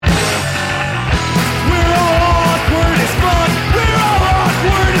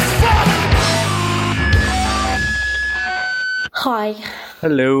Hi.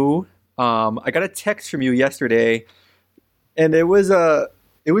 Hello. I got a text from you yesterday, and it was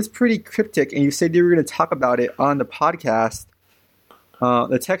pretty cryptic. And you said you were going to talk about it on the podcast.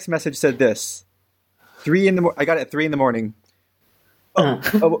 The text message said this: I got it at 3 in the morning.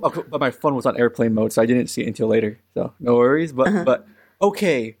 But my phone was on airplane mode, so I didn't see it until later. So no worries. But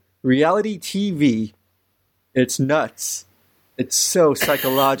okay, reality TV. It's nuts. It's so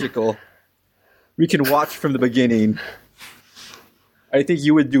psychological. We can watch from the beginning. I think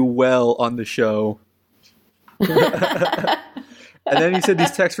you would do well on the show. And then he said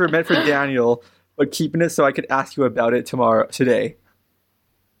these texts were meant for Daniel, but keeping it so I could ask you about it today.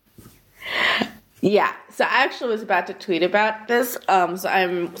 Yeah, so I actually was about to tweet about this.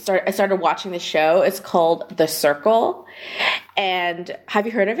 I started watching the show. It's called The Circle. And have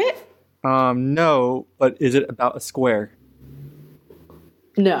you heard of it? No, but is it about a square?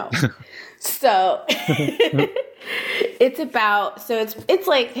 No. So it's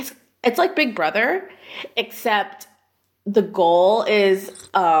like Big Brother, except the goal is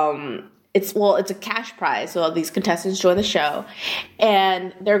it's a cash prize. So all these contestants join the show,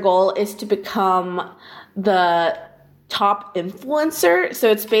 and their goal is to become the top influencer.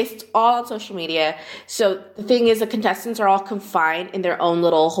 So it's based all on social media. So the thing is, the contestants are all confined in their own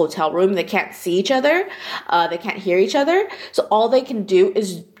little hotel room. They can't see each other. They can't hear each other. So all they can do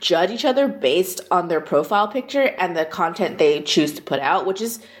is judge each other based on their profile picture and the content they choose to put out, which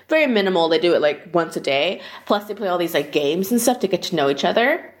is very minimal. They do it like once a day. Plus they play all these like games and stuff to get to know each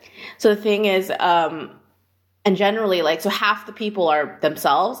other. So the thing is, and generally so half the people are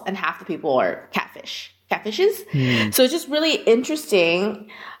themselves and half the people are catfishes. So it's just really interesting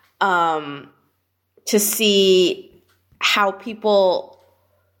to see how people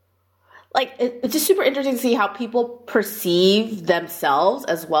it's just super interesting to see how people perceive themselves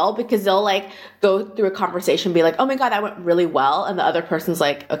as well, because they'll go through a conversation and be like, oh my God, that went really well. And the other person's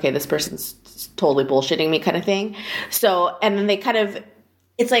like, okay, this person's totally bullshitting me kind of thing. So, and then they kind of,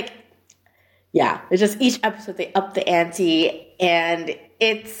 it's like, yeah, it's just each episode they up the ante, and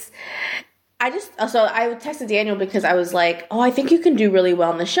I texted Daniel because I was like, oh, I think you can do really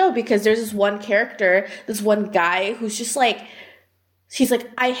well on the show, because there's this one character, this one guy who's just he's like,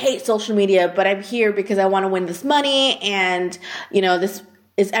 I hate social media, but I'm here because I want to win this money. And, this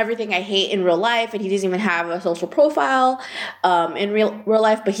is everything I hate in real life. And he doesn't even have a social profile in real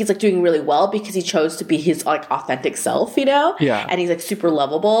life, but he's doing really well because he chose to be his authentic self, Yeah. And he's super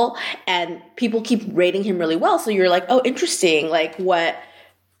lovable, and people keep rating him really well. So you're like, oh, interesting. What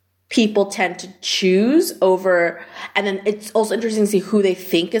people tend to choose over, and then it's also interesting to see who they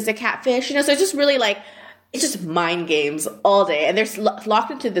think is a catfish, so it's just really it's just mind games all day, and they're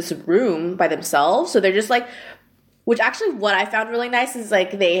locked into this room by themselves, so they're just which actually what I found really nice is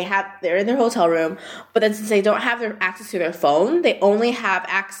they're in their hotel room, but then since they don't have their access to their phone, they only have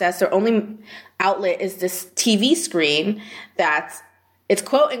access, their only outlet is this TV screen it's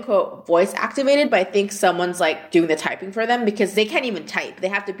quote unquote voice activated, but I think someone's doing the typing for them, because they can't even type. They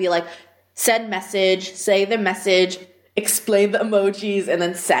have to be send message, say the message, explain the emojis, and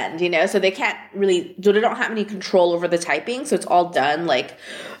then send, so they can't really, they don't have any control over the typing. So it's all done I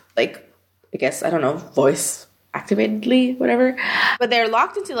guess, I don't know, voice activatedly, whatever. But they're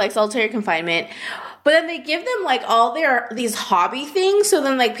locked into solitary confinement. But then they give them all these hobby things. So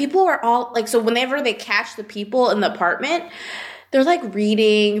then people are all so whenever they catch the people in the apartment, they're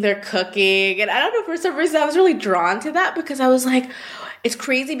reading, they're cooking. And I don't know, for some reason I was really drawn to that, because I was it's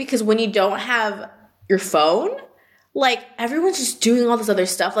crazy, because when you don't have your phone, everyone's just doing all this other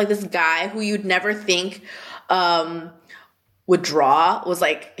stuff. This guy who you'd never think would draw was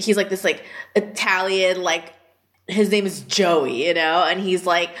he's this Italian, his name is Joey, and he's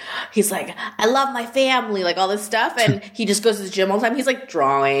like, I love my family, all this stuff. And he just goes to the gym all the time. He's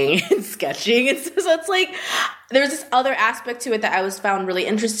drawing and sketching. And so it's there's this other aspect to it that I found really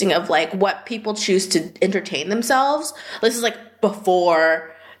interesting of what people choose to entertain themselves. This is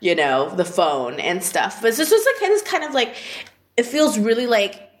before, the phone and stuff. But it's just this kind of it feels really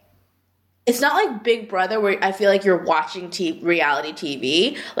it's not like Big Brother, where I feel you're watching reality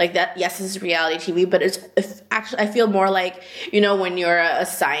TV that. Yes, this is reality TV, but it's actually, I feel more when you're a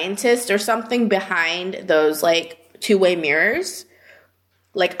scientist or something behind those two-way mirrors,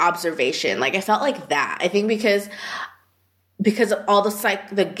 observation. I felt like that. I think because of all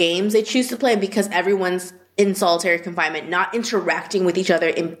the games they choose to play, because everyone's in solitary confinement, not interacting with each other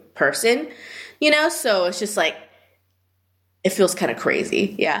in person, so it's just it feels kind of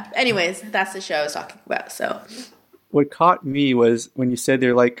crazy. Yeah. Anyways, that's the show I was talking about. So What caught me was when you said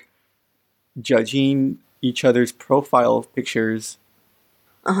they're judging each other's profile pictures.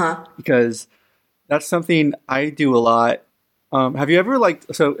 Uh-huh. Because that's something I do a lot Have you ever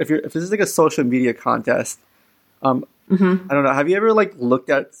so if this is like a social media contest, I don't know. Have you ever looked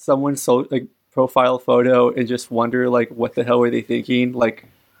at someone's profile photo and just wonder what the hell were they thinking? Like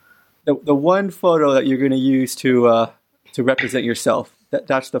the one photo that you're going to use to represent yourself.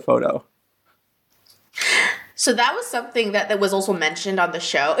 That's the photo. So that was something that was also mentioned on the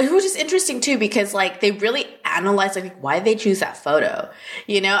show. It was just interesting too because they really analyzed why did they choose that photo,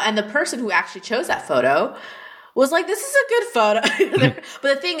 and the person who actually chose that photo was like, this is a good photo.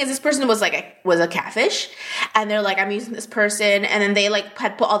 But the thing is, this person was a catfish, and they're like, I'm using this person, and then they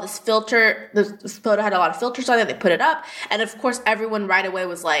had put all this filter. The photo had a lot of filters on it. They put it up, and of course, everyone right away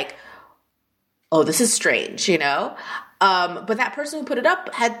was like, oh, this is strange, But that person who put it up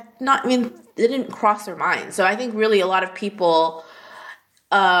it didn't cross their mind. So I think really a lot of people,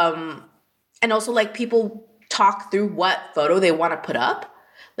 and also people talk through what photo they want to put up.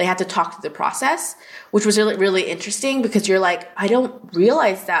 They had to talk through the process, which was really, really interesting because you're like, I don't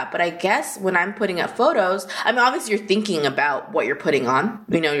realize that, but I guess when I'm putting up photos, I mean, obviously you're thinking about what you're putting on.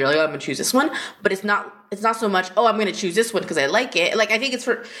 You're like, oh, I'm going to choose this one, but it's not so much, oh, I'm going to choose this one because I like it. I think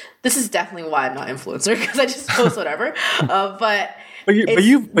this is definitely why I'm not influencer because I just post whatever. But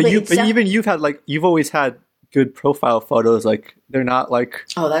you've always had good profile photos. They're not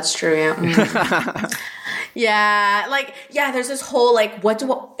oh, that's true. Yeah. Mm-hmm. Yeah, there's this whole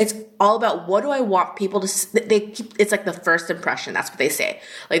it's all about what do I want people to it's the first impression. That's what they say.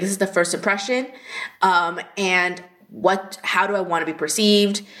 This is the first impression. And how do I want to be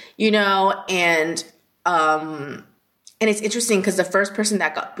perceived, and it's interesting because the first person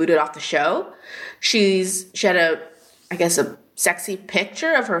that got booted off the show, she had a sexy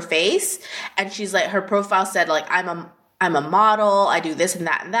picture of her face, and she's her profile said I'm a model, I do this and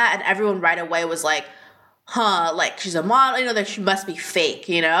that, and everyone right away was like, huh, she's a model, that she must be fake,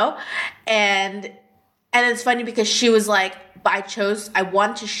 and it's funny because she was like, but I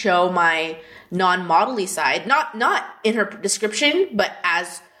want to show my non-modelly side, not in her description, but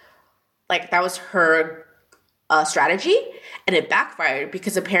as that was her strategy, and it backfired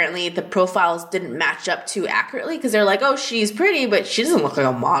because apparently the profiles didn't match up too accurately because they're like, oh, she's pretty, but she doesn't look like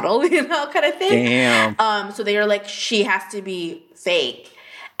a model, kind of thing. Damn. So they were like, she has to be fake.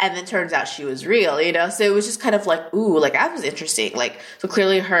 And then turns out she was real, So it was just kind of ooh, that was interesting. So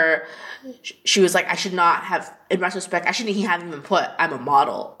clearly she was like, I should not have, in retrospect, I shouldn't have even put I'm a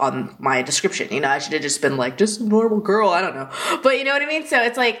model on my description, I should have just been just a normal girl, I don't know. But you know what I mean? So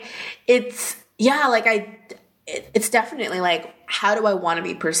it's it's definitely how do I want to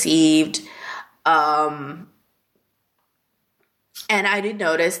be perceived? And I did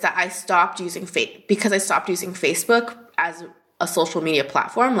notice that I stopped using because I stopped using Facebook as a social media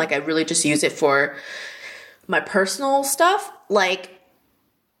platform. I really just use it for my personal stuff.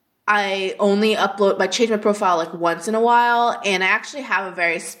 I only change my profile once in a while, and I actually have a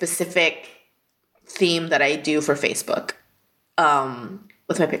very specific theme that I do for Facebook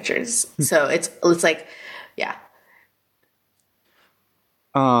with my pictures. So it's yeah.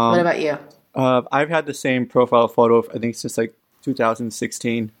 What about you? I've had the same profile photo, I think, since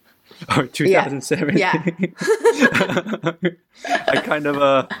 2016 or 2017. Yeah. I kind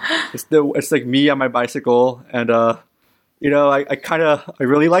of it's me on my bicycle, and I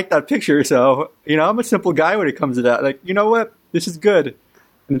really like that picture. So I'm a simple guy when it comes to that. You know what, this is good.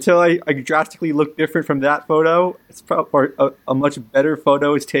 Until I drastically look different from that photo, it's probably a much better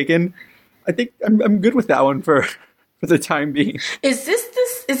photo is taken. I think I'm good with that one for the time being. Is this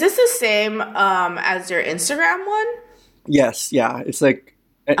the same as your Instagram one? Yes, yeah. It's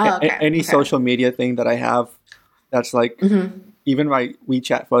any social media thing that I have. That's even my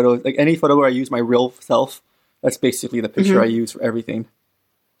WeChat photos, any photo where I use my real self. That's basically the picture I use for everything.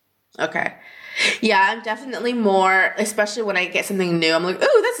 Okay. Yeah, I'm definitely more, especially when I get something new, I'm like,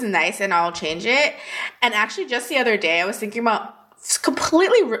 ooh, that's nice, and I'll change it. And actually, just the other day, I was thinking about, it's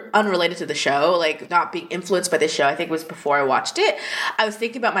completely unrelated to the show, not being influenced by the show. I think it was before I watched it. I was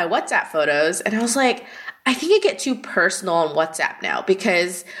thinking about my WhatsApp photos, and I was like, I think I get too personal on WhatsApp now,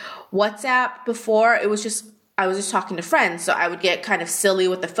 because WhatsApp before, I was just talking to friends, so I would get kind of silly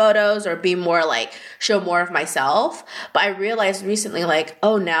with the photos or be more show more of myself. But I realized recently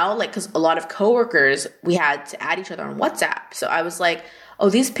oh, now because a lot of coworkers, we had to add each other on WhatsApp. So I was like, oh,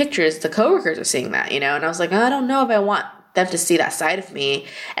 these pictures, the coworkers are seeing that, and I was like, I don't know if I want them to see that side of me.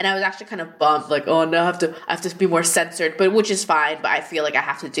 And I was actually kind of bummed, oh no, I have to be more censored, but which is fine, but I feel I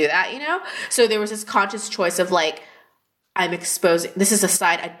have to do that, So there was this conscious choice of I'm exposing, this is a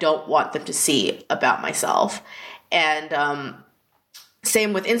side I don't want them to see about myself. And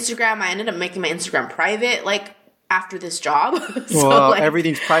same with Instagram. I ended up making my Instagram private after this job. So, well,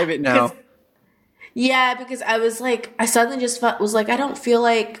 everything's private now. Yeah, because I was like, I suddenly just was like, I don't feel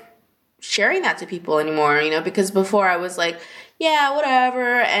like sharing that to people anymore, because before I was like, yeah,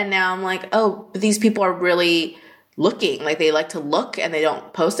 whatever. And now I'm like, oh, but these people are really looking. Like, they like to look and they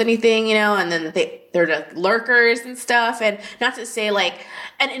don't post anything, and then they're the lurkers and stuff. And not to say like,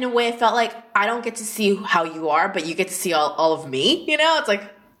 and in a way I felt like I don't get to see how you are, but you get to see all of me, It's like,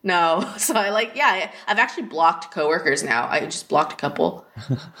 no. So I've actually blocked coworkers now. I just blocked a couple.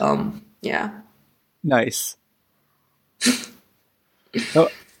 Yeah. Nice. Oh,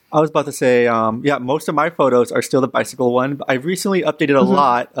 I was about to say, most of my photos are still the bicycle one. But I recently updated a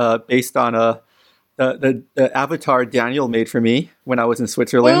lot based on the avatar Daniel made for me when I was in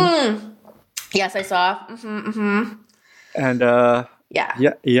Switzerland. Yes, I saw. And so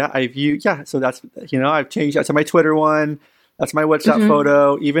that's I've changed that to my Twitter one. That's my WhatsApp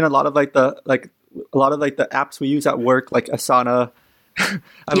photo. Even a lot of the apps we use at work, like Asana,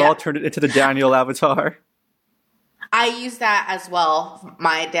 I've all turned it into the Daniel avatar. I use that as well,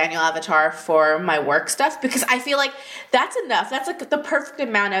 my Daniel avatar, for my work stuff, because I feel like that's enough. That's like the perfect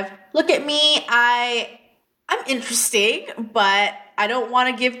amount of, look at me, I'm interesting, but I don't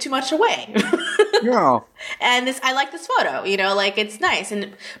want to give too much away. Yeah. And I like this photo, like it's nice,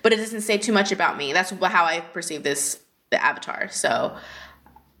 but it doesn't say too much about me. That's how I perceive the avatar. So,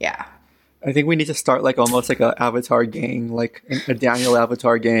 yeah. I think we need to start like almost like a avatar gang, like a Daniel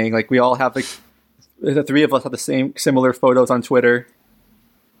avatar gang. Like we all have like, the three of us have the similar photos on Twitter.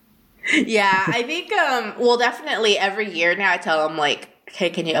 Yeah, I think, definitely every year now I tell him, like, hey,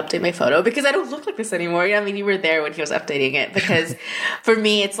 can you update my photo? Because I don't look like this anymore. I mean, you were there when he was updating it. Because for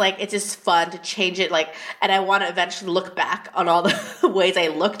me, it's like, it's just fun to change it. Like, and I want to eventually look back on all the ways I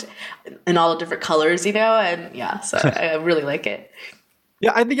looked in all the different colors, And yeah, so I really like it.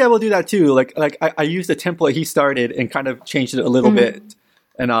 Yeah, I think I will do that too. Like I used the template he started and kind of changed it a little bit.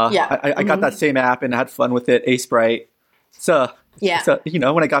 And I got that same app and I had fun with it, Sprite. So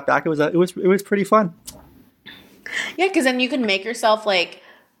when I got back, it was pretty fun. Yeah, because then you can make yourself like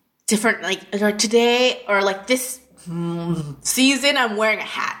different, like today or like this season, I'm wearing a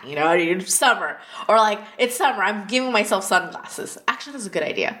hat. It's summer, or like it's summer, I'm giving myself sunglasses. Actually, that's a good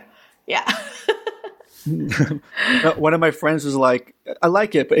idea. Yeah. One of my friends was like, I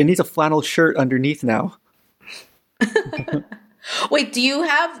like it, but it needs a flannel shirt underneath now. Wait, do you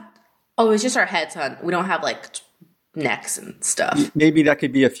have... Oh, it's just our heads, huh? We don't have, like, necks and stuff. Maybe that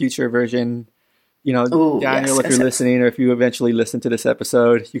could be a future version. Daniel, if you're listening, or if you eventually listen to this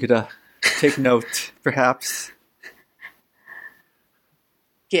episode, you could take note, perhaps.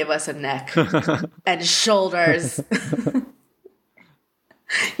 Give us a neck and shoulders.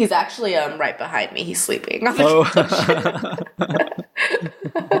 He's actually right behind me. He's sleeping on the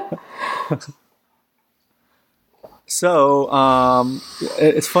couch. So,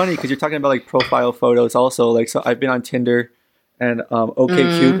 it's funny because you're talking about like profile photos also. Like, so I've been on Tinder and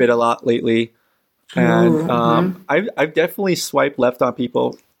OkCupid a lot lately. And I've definitely swiped left on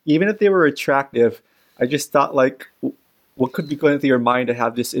people. Even if they were attractive, I just thought like, what could be going through your mind to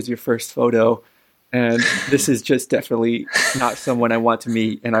have this as your first photo? And this is just definitely not someone I want to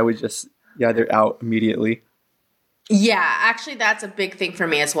meet. And I would just, they're out immediately. Yeah, actually that's a big thing for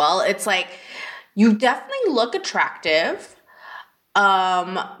me as well. It's like, you definitely look attractive.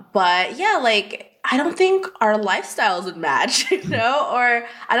 But yeah, like, I don't think our lifestyles would match, or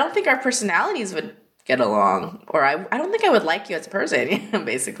I don't think our personalities would get along, or I don't think I would like you as a person,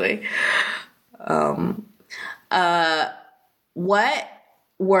 basically. Tell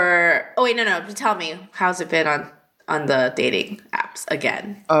me, how's it been on the dating apps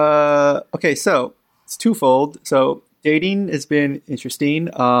again? Okay, so it's twofold. So dating has been interesting.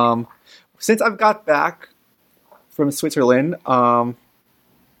 Since I've got back from Switzerland,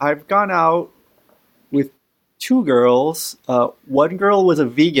 I've gone out with two girls. One girl was a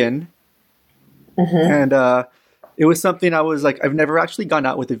vegan, and it was something I was like, I've never actually gone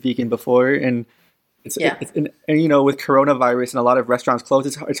out with a vegan before, and with coronavirus and a lot of restaurants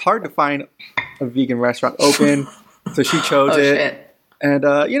closed, it's hard to find a vegan restaurant open. So she chose it. Shit. And,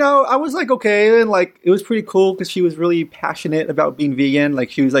 I was like, okay. And like, it was pretty cool because she was really passionate about being vegan. Like,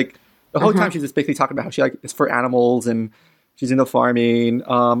 she was like, the whole time she was just basically talking about how she like it's for animals and she's into farming,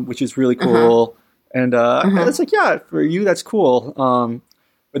 which is really cool. And it's like, yeah, for you, that's cool.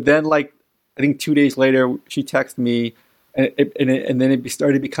 But then like, I think 2 days later, she texted me and then it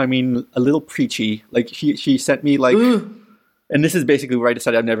started becoming a little preachy. Like she sent me like, and this is basically where I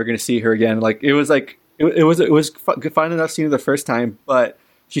decided I'm never going to see her again. Like, it was like, it was fun enough seeing her the first time, but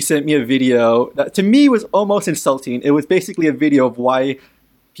she sent me a video that to me was almost insulting. It was basically a video of why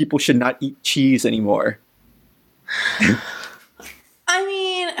people should not eat cheese anymore. I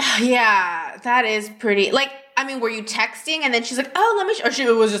mean, yeah, that is pretty. Like, I mean, were you texting and then she's like, "Oh, let me," or she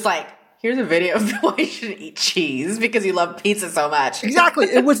was just like, "Here's a video of why you shouldn't eat cheese because you love pizza so much." Exactly.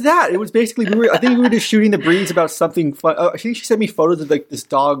 It was that. It was basically I think we were just shooting the breeze about something fun. I think she sent me photos of like this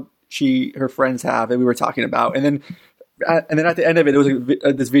dog her friends have, and we were talking about, and then at the end of it, it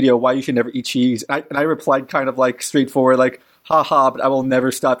was this video why you should never eat cheese. And I replied kind of like straightforward, like, "Haha, but I will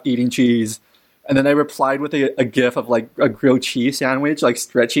never stop eating cheese." And then I replied with a gif of like a grilled cheese sandwich, like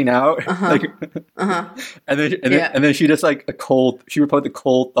stretching out, and then she just like she replied the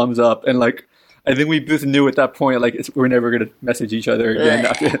cold thumbs up, and like I think we both knew at that point like we're never gonna message each other again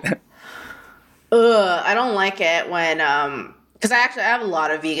after that. I don't like it when because I have a lot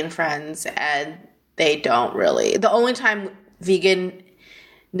of vegan friends and they don't really. The only time veganism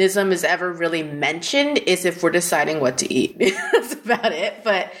is ever really mentioned is if we're deciding what to eat. That's about it.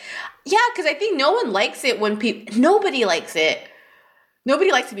 But yeah, because I think no one likes it when nobody likes it.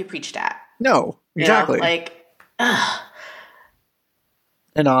 Nobody likes to be preached at. No, exactly. You know? Like, ugh.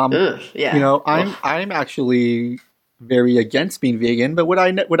 And yeah. you know, I'm actually very against being vegan, but would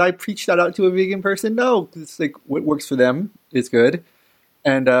I preach that out to a vegan person? No, it's like what works for them is good.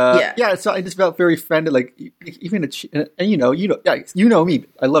 And so I just felt very offended. Like even and you know me,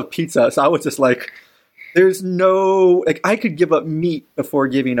 I love pizza, so I was just like, there's no like I could give up meat before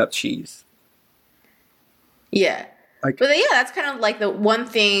giving up cheese. Yeah. But yeah, that's kind of like the one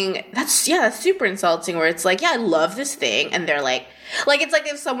thing that's super insulting where it's like, yeah, I love this thing. And they're like it's like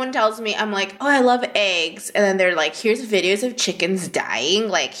if someone tells me, I'm like, oh, I love eggs. And then they're like, here's videos of chickens dying.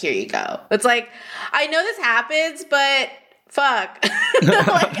 Like, here you go. It's like, I know this happens, but fuck.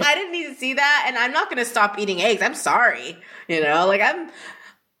 Like, I didn't need to see that. And I'm not going to stop eating eggs. I'm sorry. You know, like I'm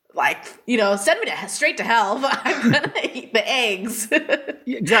like, you know, send me straight to hell, but I'm going to eat the eggs.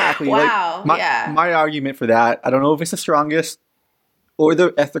 Exactly. Wow. Like, my argument for that, I don't know if it's the strongest or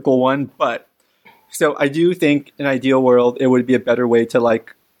the ethical one, but so I do think in an ideal world, it would be a better way to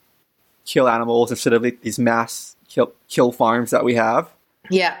like kill animals instead of like these mass kill farms that we have.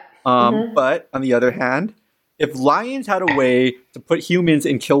 Yeah. But on the other hand, if lions had a way to put humans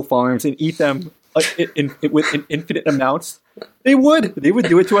in kill farms and eat them in infinite amounts, they would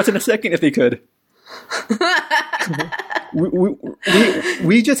do it to us in a second if they could.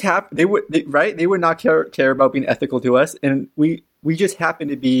 we just have they would not care about being ethical to us, and we just happen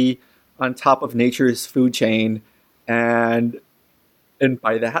to be on top of nature's food chain, and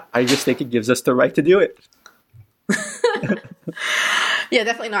by that I just think it gives us the right to do it. Yeah,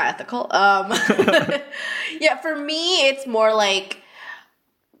 definitely not ethical. Yeah, for me it's more like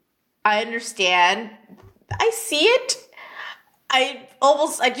I understand, I see it, I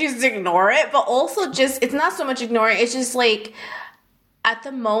choose to ignore it, but also just, it's not so much ignoring, it's just like, at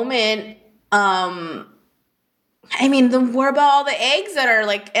the moment, I mean, what about all the eggs that are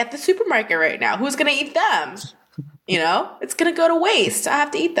like at the supermarket right now? Who's going to eat them? You know, it's going to go to waste. I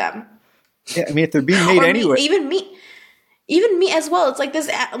have to eat them. Yeah, I mean, if they're being made anyway. Even meat as well. It's like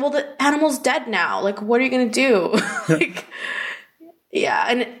this, well, the animal's dead now. Like, what are you going to do? Like, yeah.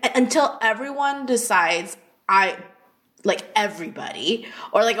 And until everyone decides, like everybody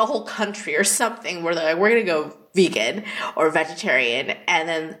or like a whole country or something where they're like, we're going to go vegan or vegetarian and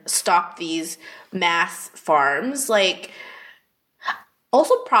then stop these mass farms. Like,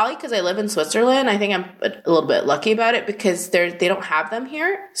 also probably because I live in Switzerland, I think I'm a little bit lucky about it because they don't have them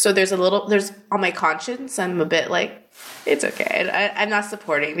here. So there's on my conscience, I'm a bit like, it's okay. I'm not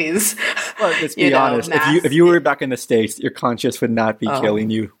supporting these. Well, let's be honest. If you were back in the States, your conscience would not be killing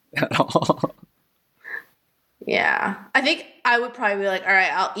you at all. Yeah. I think I would probably be like, all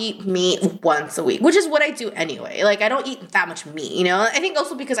right, I'll eat meat once a week, which is what I do anyway. Like, I don't eat that much meat, you know? I think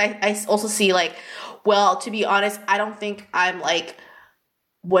also because I also see, like, well, to be honest, I don't think I'm, like,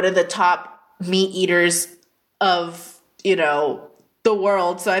 one of the top meat eaters of, you know, the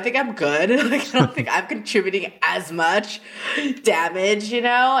world. So I think I'm good. Like, I don't think I'm contributing as much damage, you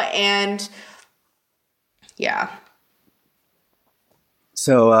know? And, yeah.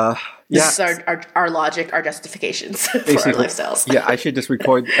 So, this is our logic, our justifications for our lifestyles. Yeah, I should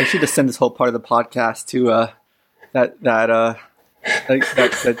just send this whole part of the podcast to that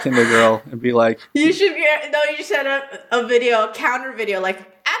Tinder girl and be like, you should send a video, a counter video, like,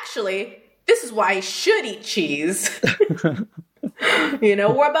 actually, this is why I should eat cheese. You know,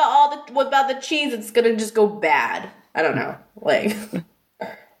 what about the cheese? It's gonna just go bad. I don't know. Like,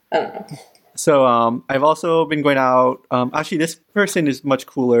 I don't know. So, I've also been going out. Actually, this person is much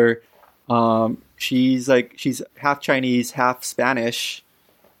cooler. She's half Chinese, half Spanish,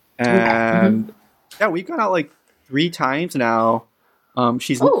 and yeah, we've gone out like 3 times now.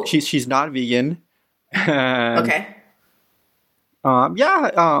 She's not vegan. And, okay.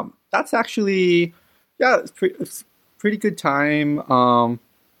 that's actually, yeah, it's pretty good time.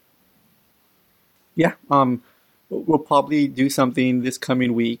 We'll probably do something this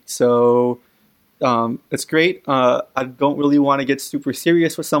coming week. So it's great. I don't really want to get super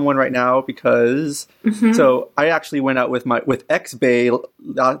serious with someone right now because so I actually went out with ex-bae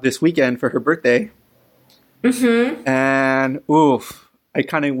this weekend for her birthday. And oof, I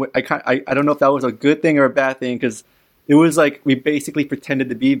don't know if that was a good thing or a bad thing because it was like we basically pretended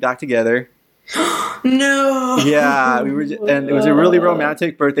to be back together. No. Yeah, we were, and it was a really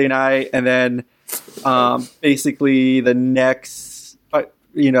romantic birthday night. And then, basically the next,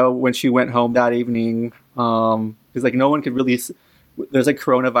 when she went home that evening, because like no one could really, there's like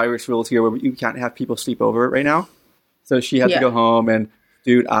coronavirus rules here where you can't have people sleep over right now. So she had to go home, and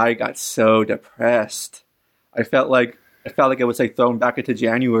dude, I got so depressed. I felt like I was like thrown back into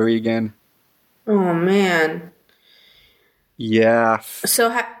January again. Oh man. Yeah. So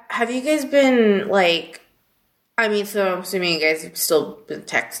have you guys been like, so I'm assuming you guys have still been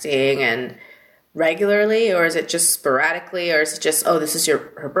texting and regularly, or is it just sporadically, or is it just, oh, this is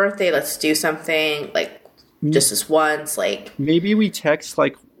her birthday, let's do something, like just this once, like maybe we text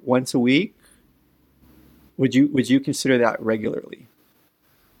like once a week. Would you consider that regularly?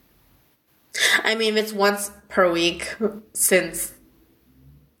 If it's once per week, since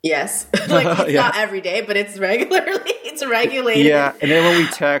yes, like it's not every day, but it's regularly, it's regulated. Yeah, and then when we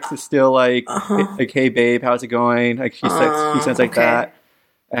text, it's still like, hey babe, how's it going? Like he says like that.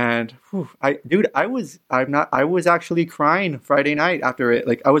 And I was actually crying Friday night after it.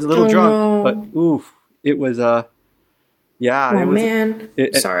 Like I was a little drunk, but it was yeah. Oh man,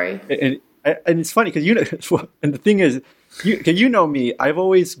 sorry. And it's funny because and the thing is, you know me. I've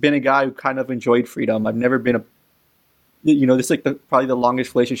always been a guy who kind of enjoyed freedom. I've never been this is like probably the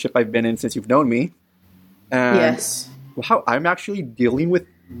longest relationship I've been in since you've known me. And yes. Wow, I'm actually dealing with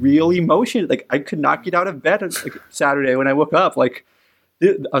real emotion. Like I could not get out of bed like Saturday when I woke up. Like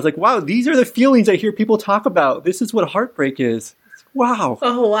I was like, wow, these are the feelings I hear people talk about. This is what heartbreak is. Wow.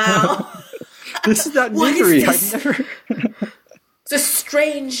 Oh wow. This is that misery. I've never. It's a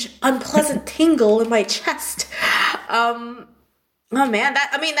strange, unpleasant tingle in my chest. Oh man,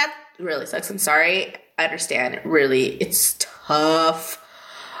 that really sucks. I'm sorry. I understand. It's tough.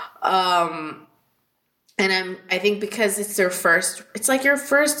 And I think because it's your first, this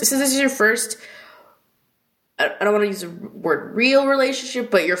is your first, I don't want to use the word real relationship,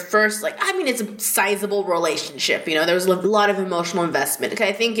 but your first, it's a sizable relationship. There was a lot of emotional investment.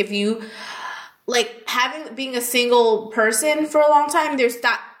 I think if you, being a single person for a long time, there's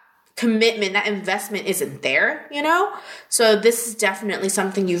that commitment, that investment isn't there, So this is definitely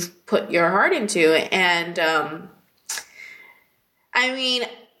something you've put your heart into. And,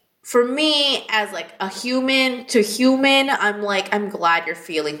 for me, as like a human to human, I'm glad you're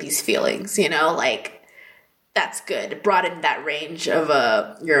feeling these feelings, that's good. Broaden that range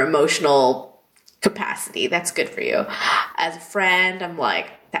of your emotional capacity. That's good for you. As a friend, I'm like,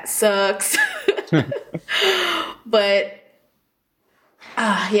 that sucks. But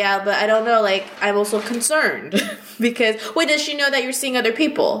but I don't know, I'm also concerned because wait, does she know that you're seeing other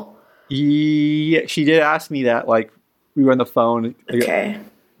people? Yeah, she did ask me that, we were on the phone. Okay.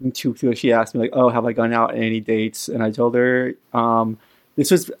 She asked me, oh, have I gone out on any dates? And I told her,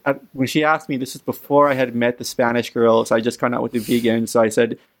 this was, when she asked me, this was before I had met the Spanish girl, so I just gone out with the vegan. So I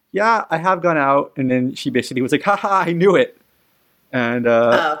said, yeah, I have gone out. And then she basically was like, haha, I knew it. And,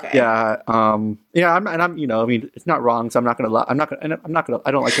 okay. I'm, it's not wrong. So I'm not going to lie. I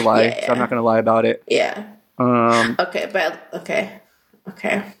don't like to lie. So I'm not going to lie about it. Yeah. Okay.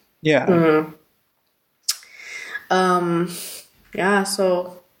 Yeah. Mm-hmm. Yeah.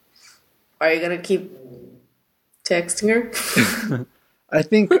 So are you going to keep texting her? I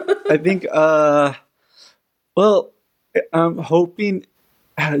think, I'm hoping,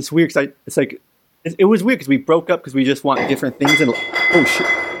 it's weird because it was weird because we broke up because we just want different things. And oh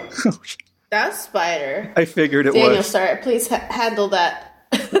shit. That's Spider. I figured it Daniel, was. sorry, please handle that.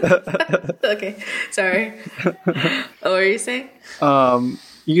 Okay, sorry. What were you saying?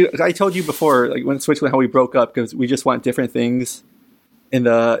 I told you before, when Switchland, how we broke up because we just want different things in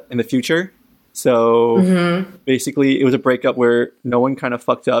the future. So basically, it was a breakup where no one kind of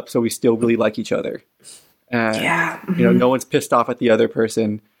fucked up, so we still really like each other. And, no one's pissed off at the other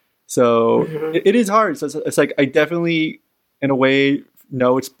person. So it is hard. So it's like I definitely, in a way,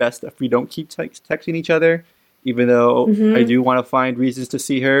 know it's best if we don't keep texting each other, even though I do want to find reasons to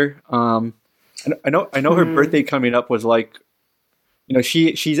see her. And I know her birthday coming up was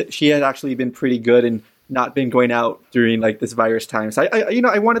she had actually been pretty good and not been going out during this virus time. So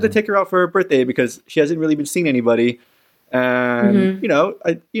I wanted to take her out for her birthday because she hasn't really been seeing anybody. And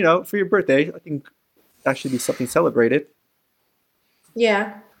for your birthday, I think that should be something celebrated.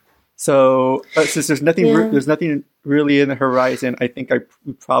 Yeah. So since there's nothing really in the horizon, I think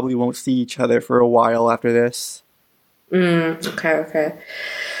we probably won't see each other for a while after this. Okay.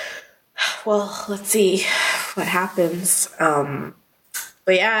 Well, let's see what happens. But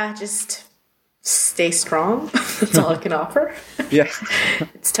yeah, just stay strong. That's all I can offer. Yeah.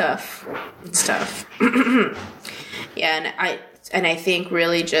 It's tough. Yeah, and I think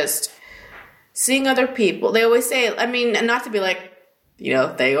really just seeing other people. They always say, I mean, not to be like,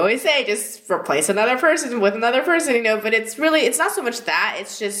 they always say just replace another person with another person, but it's not so much that.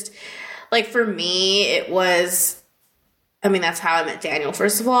 It's just like for me, it was, I mean, that's how I met Daniel,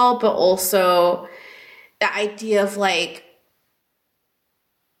 first of all, but also the idea of like,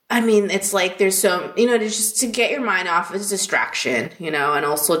 I mean, it's like there's so, just to get your mind off of distraction, and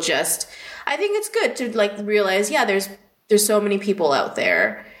also just, I think it's good to like realize, yeah, there's so many people out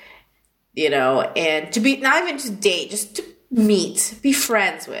there, and to be, not even to date, just to meet, be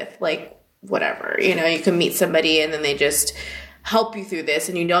friends with, like, whatever, you can meet somebody and then they just help you through this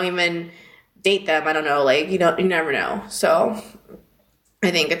and you don't even date them. I don't know, like, you never know. So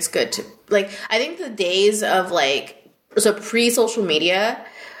I think it's good to, like, I think the days of like, so pre-social media,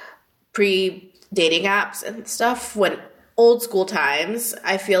 pre-dating apps and stuff, when old school times,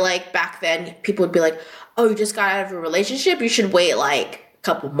 I feel like back then people would be like, oh, you just got out of a relationship, you should wait like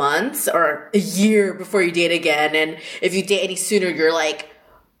couple months or a year before you date again, and if you date any sooner, you're like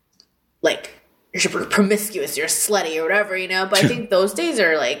you're promiscuous, you're slutty or whatever, but I think those days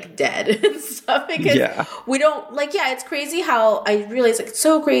are like dead and stuff because we don't like, it's crazy how I realize, like, it's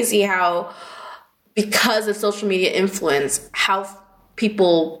so crazy how because of social media influence, how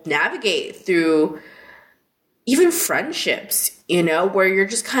people navigate through even friendships, where you're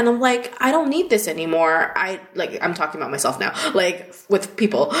just kind of like, I don't need this anymore. I'm talking about myself now, like with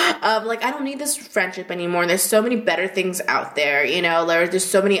people, like, I don't need this friendship anymore. There's so many better things out there, there's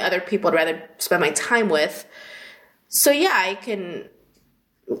so many other people I'd rather spend my time with. So yeah, I can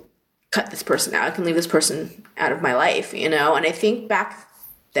cut this person out. I can leave this person out of my life, and I think back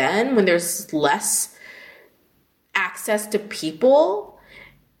then when there's less access to people,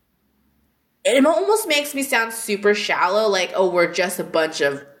 it almost makes me sound super shallow, like, oh, we're just a bunch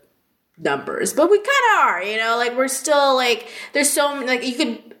of numbers. But we kind of are, like, we're still, like, there's so many, like, you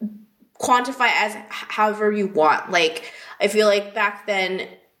could quantify as however you want. Like, I feel like back then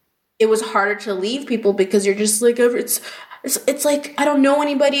it was harder to leave people because you're just, like, it's like, I don't know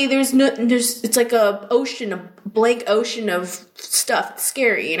anybody. It's like a blank ocean of stuff. It's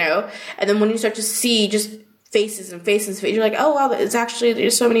scary, And then when you start to see just faces, you're like, oh wow, it's actually,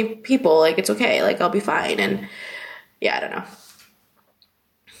 there's so many people, like, it's okay, like, I'll be fine. And yeah, I don't know.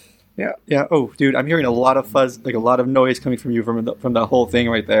 Yeah. Oh, dude, I'm hearing a lot of fuzz, like a lot of noise coming from you from the whole thing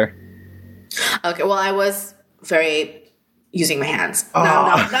right there. Okay, well, I was very using my hands.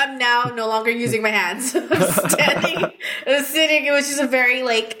 I'm now no longer using my hands. I'm sitting. It was just a very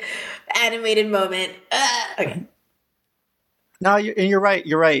like animated moment. Okay. No, you're right.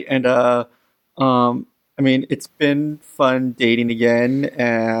 You're right. And I mean, it's been fun dating again,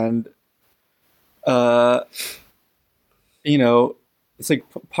 and it's like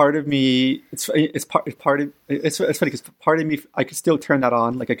part of me. It's funny because part of me, I could still turn that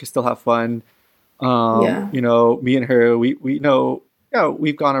on. Like, I could still have fun. Me and her, we know,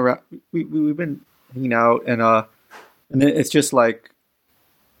 we've gone around. We've been hanging out, and then it's just like.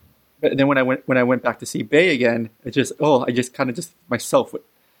 But then when I went back to see Bay again, I just kind of just myself.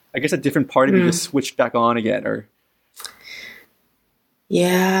 I guess a different part of me just switched back on again, or.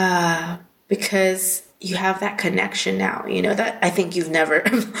 Yeah, because you have that connection now, that I think you've never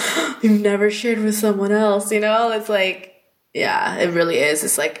shared with someone else, It's like, yeah, it really is.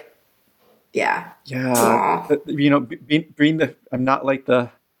 It's like, yeah. Yeah. I'm not like the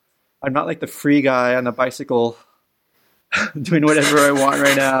free guy on the bicycle doing whatever I want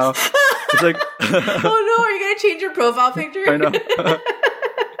right now. It's like, oh no, are you going to change your profile picture? I know.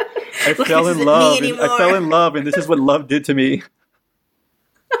 I fell in love, and this is what love did to me.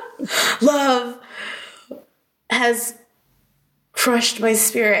 Love has crushed my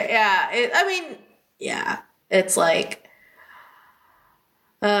spirit. Yeah. It's like,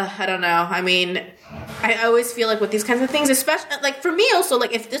 I don't know. I mean, I always feel like with these kinds of things, especially like for me also,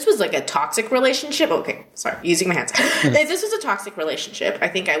 like if this was like a toxic relationship, okay, sorry, using my hands. If this was a toxic relationship, I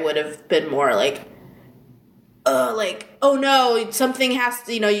think I would have been more like, oh no, something has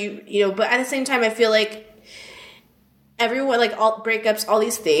to, but at the same time, I feel like everyone, like all breakups, all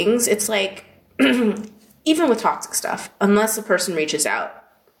these things, it's like, even with toxic stuff, unless a person reaches out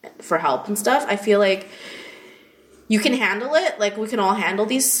for help and stuff, I feel like you can handle it. Like, we can all handle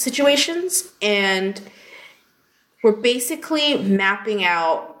these situations. And we're basically mapping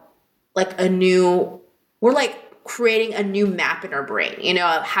out like we're like creating a new map in our brain, you know,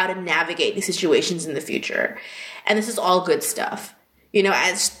 of how to navigate these situations in the future. And this is all good stuff. You know,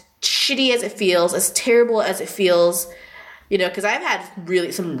 as shitty as it feels, as terrible as it feels, you know, because I've had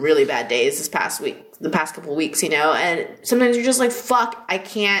some really bad days the past couple of weeks, you know, and sometimes you're just like, fuck, I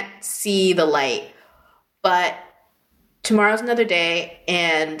can't see the light. But tomorrow's another day,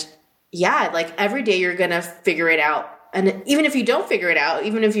 and yeah, like every day you're gonna figure it out. And even if you don't figure it out,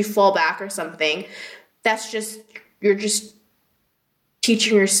 even if you fall back or something, you're just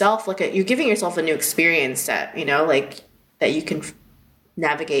teaching yourself, like you're giving yourself a new experience that, you know, like that you can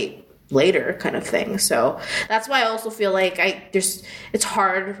navigate later, kind of thing. So that's why I also feel like it's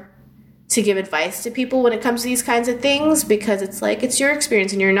hard to give advice to people when it comes to these kinds of things, because it's like, it's your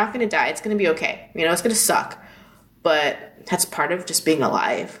experience and you're not going to die. It's going to be okay. You know, it's going to suck, but that's part of just being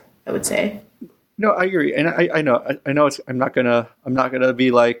alive, I would say. No, I agree. And I know I'm not gonna be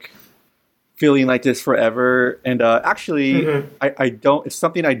like feeling like this forever. And actually I don't, it's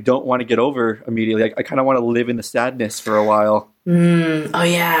something I don't want to get over immediately. I kind of want to live in the sadness for a while. Oh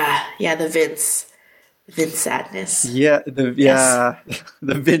yeah. Yeah. The Vince sadness. Yeah. The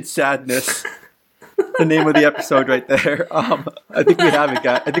Vince sadness. The name of the episode right there. I think we have it,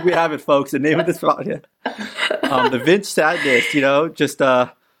 guys. I think we have it, folks. The name of this podcast. The Vince sadness, you know, just,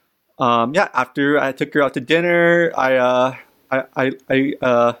 after I took her out to dinner, I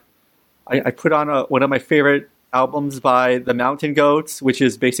put on one of my favorite albums by the Mountain Goats, which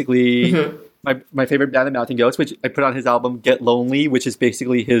is basically my favorite band, the Mountain Goats, which I put on his album Get Lonely, which is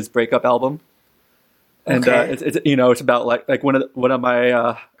basically his breakup album. And it's you know, it's about like one of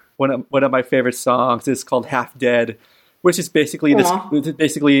my favorite songs is called Half Dead, which is basically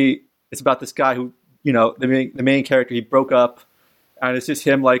it's about this guy who, you know, the main character, he broke up. And it's just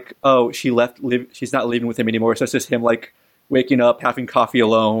him like, oh, she's not living with him anymore. So it's just him like waking up, having coffee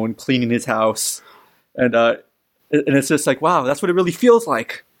alone, cleaning his house. And it's just like, wow, that's what it really feels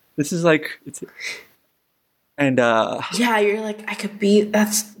like. This is like, yeah, you're like,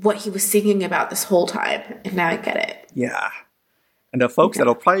 that's what he was singing about this whole time. And now I get it. Yeah. And folks,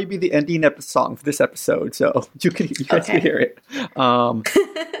 that'll probably be the ending song for this episode. So you guys can hear it.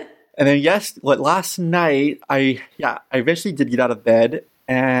 And then last night I eventually did get out of bed,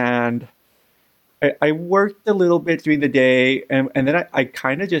 and I worked a little bit during the day, and then I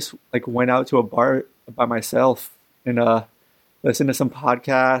kind of just like went out to a bar by myself and listened to some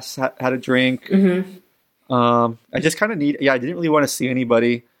podcasts, had a drink. I just kind of I didn't really want to see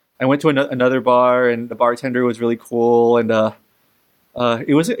anybody. I went to another bar, and the bartender was really cool, and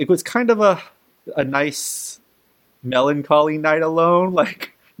it was kind of a nice melancholy night alone,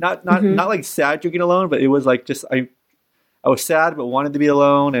 like. Not like sad drinking alone, but it was like just I was sad but wanted to be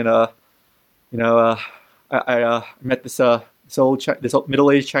alone, and I met this old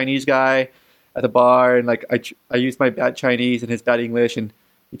middle-aged Chinese guy at the bar, and like I used my bad Chinese and his bad English, and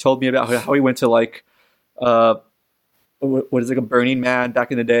he told me about how he went to like what is like a Burning Man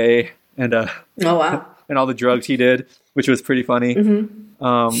back in the day, and oh wow, and all the drugs he did, which was pretty funny.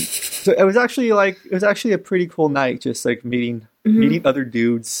 So it was actually a pretty cool night, just like meeting other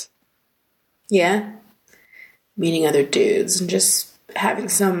dudes. Yeah. Meeting other dudes and just having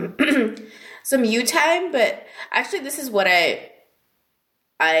some you time. But actually, this is what I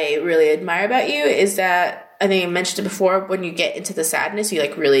really admire about you, is that I think I mentioned it before, when you get into the sadness, you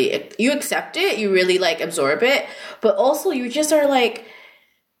like really, you accept it, you really like absorb it, but also you just are like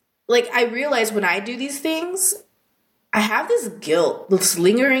I realize when I do these things, I have this guilt, this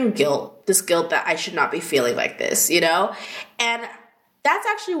lingering guilt, this guilt that I should not be feeling like this, you know? And that's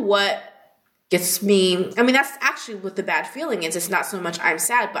actually what gets me. I mean, that's actually what the bad feeling is. It's not so much I'm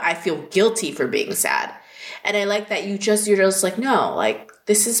sad, but I feel guilty for being sad. And I like that you're just like, no, like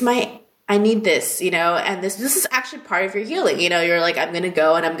this is I need this, you know? And this is actually part of your healing. You know, you're like, I'm going to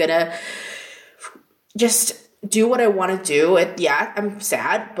go and I'm going to just do what I want to do. Yeah, I'm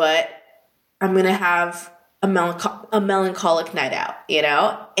sad, but I'm going to have a melancholic night out, you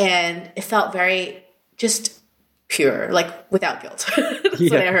know? And it felt very just pure, like without guilt. That's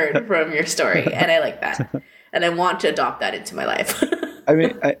what I heard from your story. And I like that. And I want to adopt that into my life. I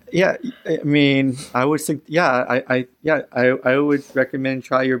would think, I would recommend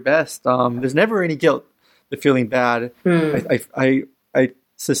try your best. There's never any guilt to feeling bad.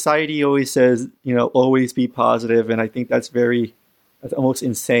 Society always says, you know, always be positive. And I think that's almost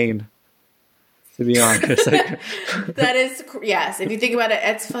insane, to be honest. That is, yes. If you think about it,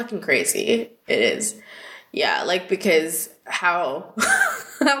 it's fucking crazy. It is. Yeah. Like, because how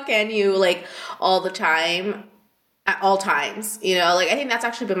can you like all the time at all times, you know, like I think that's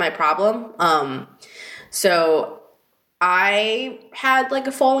actually been my problem. So I had like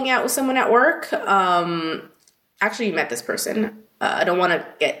a falling out with someone at work. Actually, you met this person. I don't want to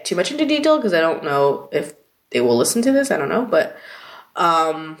get too much into detail because I don't know if they will listen to this. I don't know, but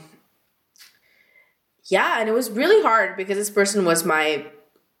yeah, and it was really hard because this person was my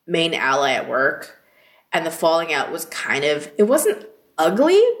main ally at work, and the falling out was kind of, it wasn't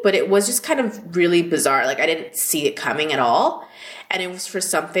ugly, but it was just kind of really bizarre. Like I didn't see it coming at all, and it was for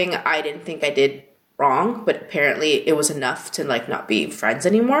something I didn't think I did wrong, but apparently it was enough to like not be friends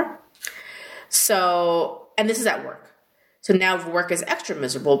anymore. So, and this is at work. So now work is extra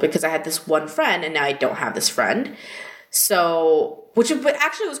miserable because I had this one friend and now I don't have this friend. So, which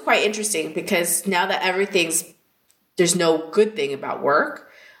actually was quite interesting because now that there's no good thing about work,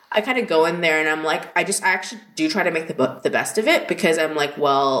 I kind of go in there and I'm like, I actually do try to make the best of it because I'm like,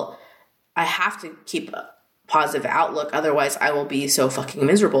 well, I have to keep a positive outlook. Otherwise I will be so fucking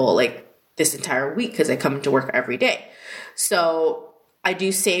miserable like this entire week because I come into work every day. So I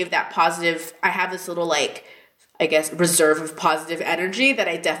do save that positive. I have this little like, I guess, reserve of positive energy that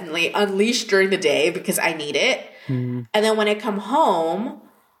I definitely unleash during the day because I need it. Mm. And then when I come home,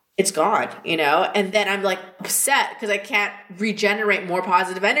 it's gone, you know? And then I'm like upset because I can't regenerate more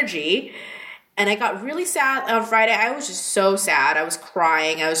positive energy. And I got really sad on Friday. I was just so sad. I was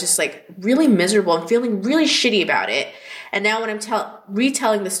crying. I was just like really miserable and feeling really shitty about it. And now when I'm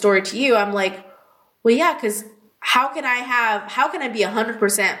retelling the story to you, I'm like, well, yeah, because how can I be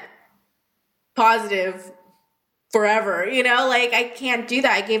 100% positive forever, you know, like I can't do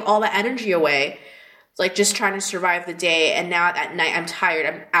that. I gave all the energy away. It's like just trying to survive the day. And now at night I'm tired,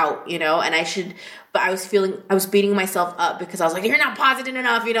 I'm out, you know, and but I was beating myself up because I was like, you're not positive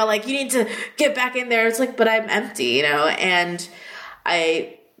enough, you know, like you need to get back in there. It's like, but I'm empty, you know, and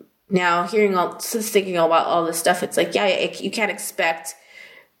now thinking about all this stuff, it's like, yeah, you can't expect,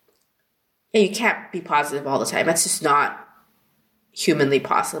 you can't be positive all the time. That's just not humanly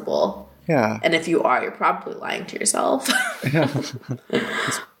possible. Yeah. And if you are, you're probably lying to yourself. Yeah.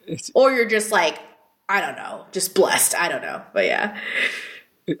 Or you're just like, I don't know, just blessed. I don't know. But yeah.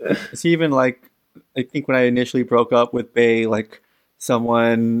 It's even like, I think when I initially broke up with Bae, like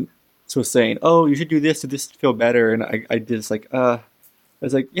someone was saying, oh, you should do this to feel better. And I did this like, I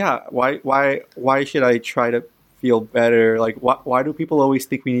was like, yeah, why should I try to feel better? Like, why do people always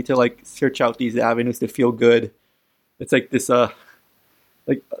think we need to like search out these avenues to feel good? It's like this,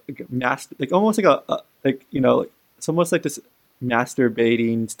 like almost like like, you know, it's almost like this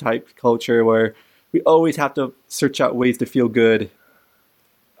masturbating type culture where we always have to search out ways to feel good,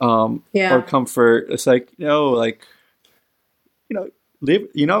 or comfort. It's like, you know, like, you know, live,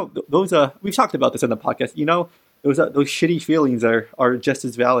 you know, those, we've talked about this on the podcast, you know, those shitty feelings are just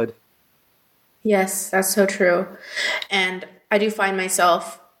as valid. Yes, that's so true. And I do find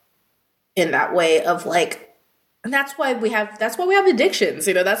myself in that way of like, and that's why we have addictions,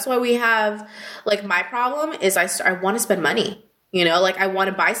 you know, that's why we have, like, my problem is I want to spend money, you know, like I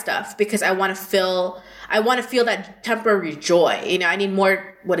want to buy stuff because I want to feel that temporary joy. You know, I need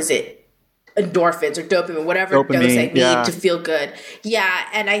more, what is it? Endorphins or dopamine, whatever dose I need to feel good. Yeah.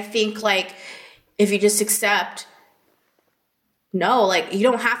 And I think like, if you just accept, no, like you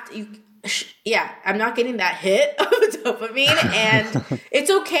don't have to, I'm not getting that hit of dopamine and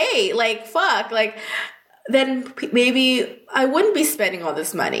it's okay. Like, fuck, like, then maybe I wouldn't be spending all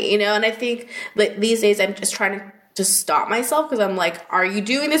this money, you know? And I think like these days I'm just trying to just stop myself because I'm like, are you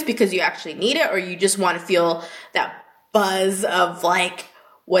doing this because you actually need it or you just want to feel that buzz of like,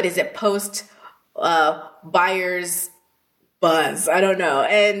 what is it, post buyer's buzz? I don't know.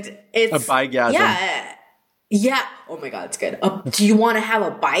 And it's a buygasm. Yeah. Yeah. Oh my God, it's good. Do you want to have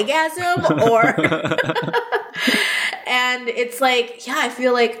a buygasm or? And it's like, yeah, I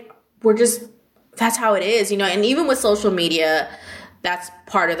feel like that's how it is, you know, and even with social media, that's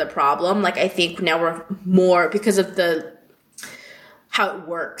part of the problem. Like, I think now we're more because of how it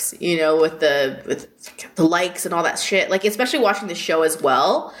works, you know, with the likes and all that shit. Like, especially watching the show as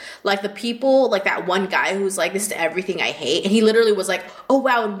well. Like, the people, like that one guy who's like, this is everything I hate. And he literally was like, oh,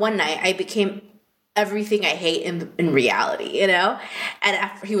 wow, in one night I became everything I hate in reality, you know? And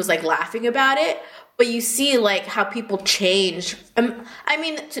after he was like laughing about it. But you see, like, how people change. I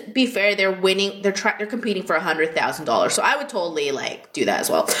mean, to be fair, they're winning. They're competing for $100,000. So I would totally, like, do that as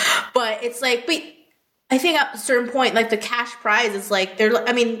well. But it's like, but I think at a certain point, like, the cash prize is like,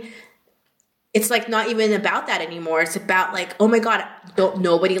 it's like not even about that anymore. It's about like, oh my God,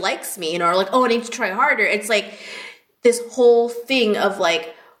 nobody likes me, you know, or like, oh, I need to try harder. It's like this whole thing of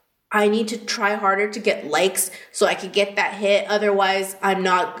like, I need to try harder to get likes so I could get that hit. Otherwise, I'm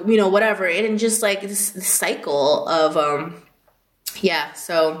not, whatever. And just like this cycle of, yeah.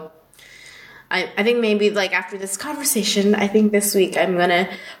 So I think maybe like after this conversation, I think this week I'm going to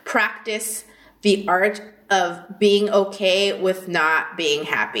practice the art of being okay with not being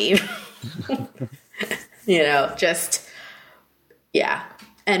happy. Just, yeah.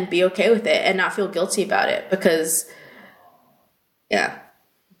 And be okay with it and not feel guilty about it because, yeah.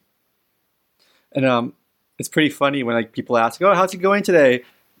 And it's pretty funny when like people ask, "Oh, how's it going today?"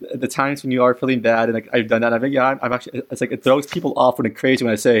 The times when you are feeling bad, and like I've done that. I think I'm actually. It's like it throws people off when it's crazy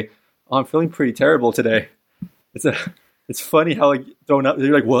when I say, "Oh, I'm feeling pretty terrible today." It's funny how like thrown up.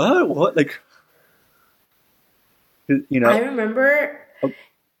 They're like, "What? Like, I remember.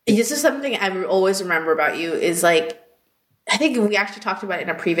 This is something I always remember about you is like. I think we actually talked about it in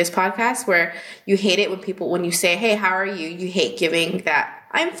a previous podcast where you hate it when you say, "Hey, how are you?" You hate giving that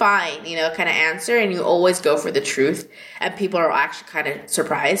 "I'm fine," kind of answer, and you always go for the truth. And people are actually kind of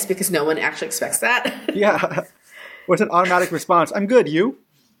surprised because no one actually expects that. Yeah. What's an automatic response? "I'm good, you?"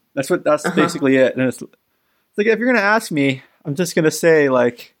 That's basically it. And it's like, if you're going to ask me, I'm just going to say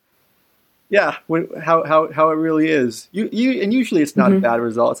like, yeah, how it really is. And usually it's not a bad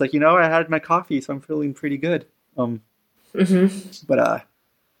result. It's like, I had my coffee, so I'm feeling pretty good. But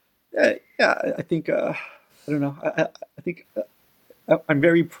yeah, I think I don't know. I think I'm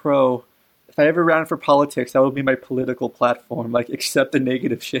very pro. If I ever ran for politics, that would be my political platform. Like, accept the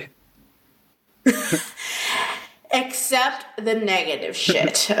negative shit. Accept the negative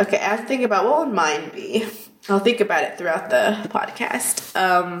shit. Okay, I have to think about what would mine be. I'll think about it throughout the podcast.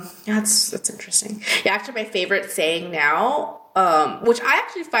 That's interesting. Yeah, actually, my favorite saying now, which I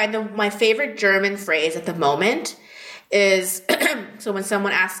actually find my favorite German phrase at the moment is so when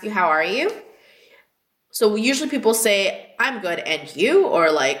someone asks you, "How are you?" So usually people say, "I'm good, and you?" or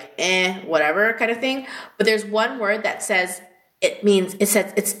like, whatever kind of thing. But there's one word that says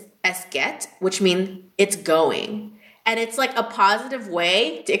it's es geht, which means it's going. And it's like a positive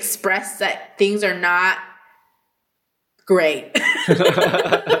way to express that things are not great. And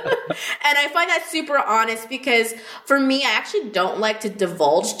I find that super honest because for me, I actually don't like to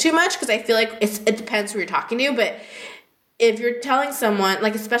divulge too much because I feel like it depends who you're talking to. But if you're telling someone,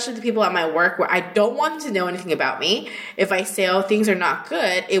 like especially the people at my work where I don't want them to know anything about me, if I say, "Oh, things are not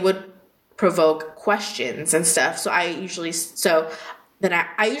good," it would provoke questions and stuff. So I usually say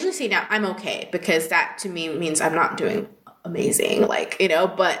now I'm okay because that to me means I'm not doing amazing, like,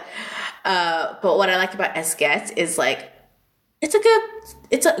 but what I like about es geht is like, it's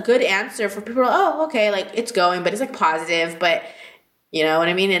a good answer for people. "Oh, okay. Like it's going," but it's like positive, but you know what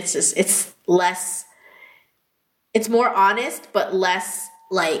I mean? It's less, it's more honest, but less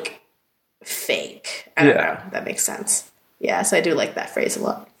like fake. I don't know if that makes sense. Yeah. So I do like that phrase a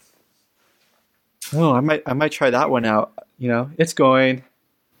lot. Oh, I might try that one out. It's going,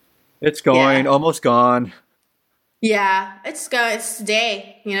 almost gone. Yeah. It's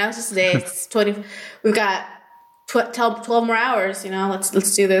today, it's just today. It's 20, we've got 12 more hours,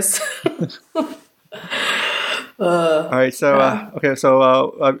 let's do this. All right. So, okay.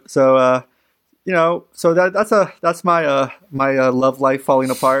 So that's my love life falling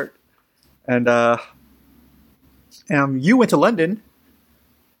apart. And you went to London.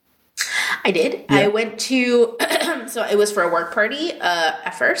 I did. Yeah. I went to, so it was for a work party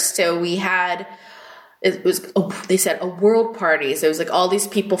at first. So we had, they said a world party. So it was like all these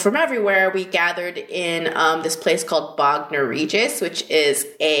people from everywhere. We gathered in this place called Bognor Regis, which is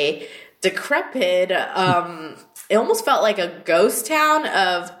a decrepit, it almost felt like a ghost town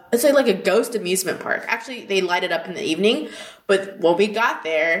it's like a ghost amusement park. Actually, they light it up in the evening. But when we got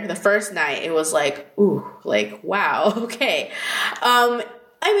there, the first night, it was like, ooh, like, wow, okay.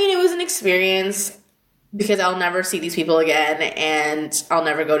 It was an experience because I'll never see these people again and I'll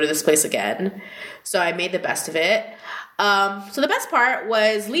never go to this place again. So I made the best of it. So the best part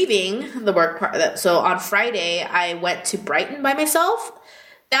was leaving the work part. So on Friday, I went to Brighton by myself.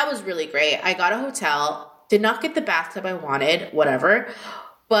 That was really great. I got a hotel, did not get the bathtub I wanted, whatever.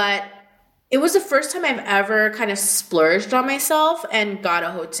 But it was the first time I've ever kind of splurged on myself and got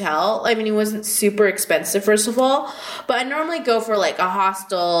a hotel. It wasn't super expensive, first of all. But I normally go for like a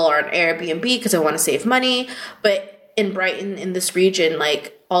hostel or an Airbnb because I want to save money. But in Brighton, in this region,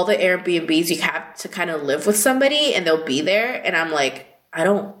 like all the Airbnbs, you have to kind of live with somebody and they'll be there. And I'm like, I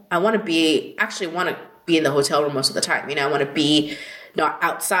want to be in the hotel room most of the time. I want to be not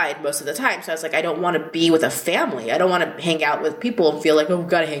outside most of the time. So I was like, I don't want to be with a family. I don't want to hang out with people and feel like, oh, we've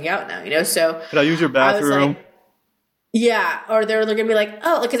got to hang out now, So could I use your bathroom? Yeah, or they're going to be like,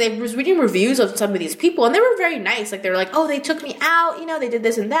 oh, because I was reading reviews of some of these people, and they were very nice. Like, they were like, oh, they took me out, they did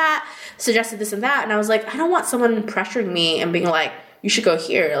this and that, suggested this and that. And I was like, I don't want someone pressuring me and being like, you should go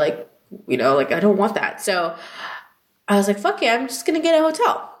here. Like, like, I don't want that. So I was like, fuck yeah, I'm just going to get a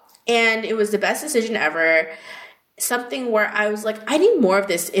hotel. And it was the best decision ever. Something where I was like, I need more of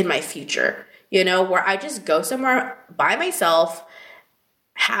this in my future, where I just go somewhere by myself,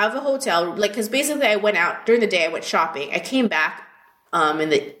 have a hotel, like, because basically I went out during the day, I went shopping, I came back in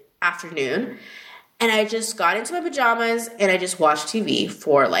the afternoon, and I just got into my pajamas and I just watched TV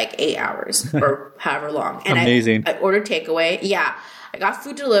for like 8 hours or however long. And amazing. I ordered takeaway. Yeah, I got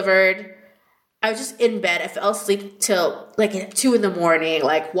food delivered. I was just in bed. I fell asleep till like 2 a.m,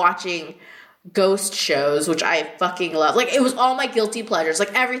 like watching ghost shows, which I fucking love. Like, it was all my guilty pleasures,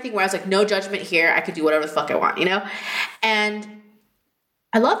 like everything where I was like, no judgment here, I could do whatever the fuck I want, and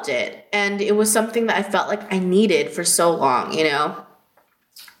I loved it. And it was something that I felt like I needed for so long,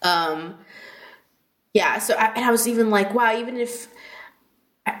 yeah. So I was even like, wow, even if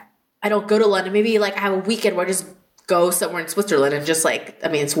I don't go to London, maybe like I have a weekend where I just go somewhere in Switzerland and just like, I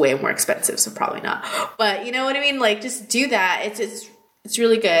mean, it's way more expensive, so probably not, but you know what I mean? Like, just do that. It's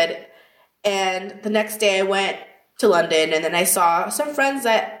really good. And the next day I went to London, and then I saw some friends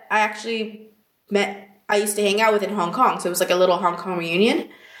that I actually met, I used to hang out with in Hong Kong. So it was like a little Hong Kong reunion.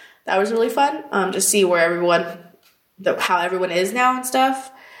 That was really fun. To see where how everyone is now and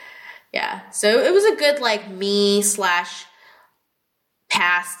stuff. Yeah. So it was a good like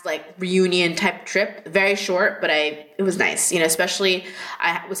past like reunion type trip. Very short, but it was nice. Especially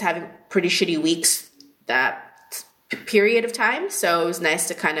I was having pretty shitty weeks that period of time. So it was nice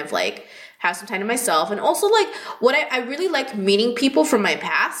to kind of like have some time to myself. And also like what I really like meeting people from my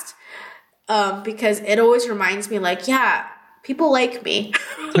past. Because it always reminds me, like, yeah, people like me.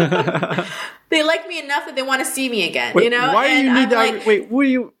 They like me enough that they want to see me again, Wait, why do you need that? Like, wait, what do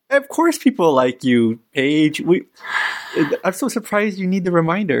you? Of course, people like you, Paige. I'm so surprised you need the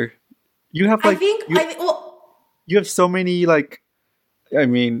reminder. You have like, you have so many like,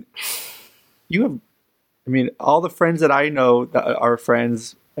 all the friends that I know that are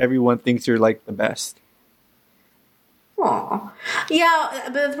friends. Everyone thinks you're like the best. Aw. Yeah,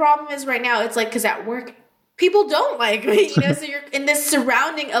 but the problem is right now, it's like, because at work, people don't like me, so you're in this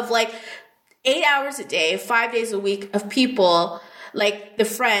surrounding of like 8 hours a day, 5 days a week of people, like the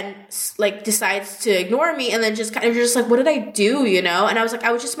friend like decides to ignore me, and then just kind of, you're just like, what did I do, And I was like,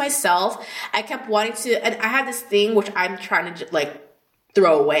 I was just myself. I kept wanting to, and I have this thing which I'm trying to like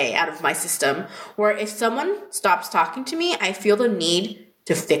throw away out of my system, where if someone stops talking to me, I feel the need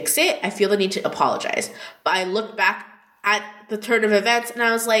to fix it. I feel the need to apologize. But I look back at the turn of events, and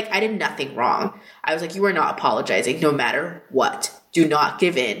I was like, I did nothing wrong. I was like, you are not apologizing no matter what. Do not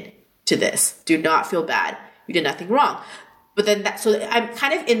give in to this. Do not feel bad. You did nothing wrong. But then so I'm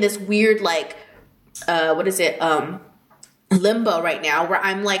kind of in this weird, like, limbo right now, where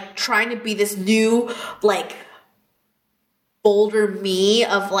I'm like trying to be this new, like, bolder me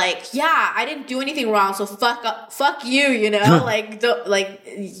of like, yeah, I didn't do anything wrong, so fuck you, like,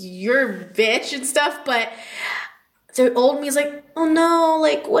 you're a bitch and stuff. But the old me is like, oh no,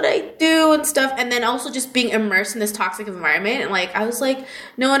 like, what I do and stuff. And then also just being immersed in this toxic environment. And like, I was like,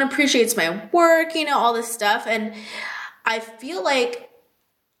 no one appreciates my work, all this stuff. And I feel like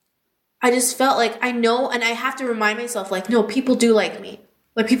I just felt like I know, and I have to remind myself, like, no, people do like me.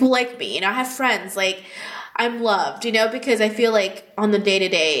 Like, people like me, I have friends, like, I'm loved, because I feel like on the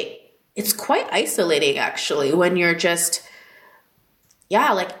day-to-day, it's quite isolating, actually, when you're just,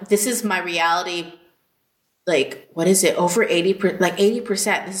 yeah, like, this is my reality. Like, what is it? Over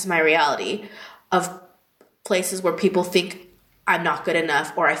 80%, this is my reality of places where people think I'm not good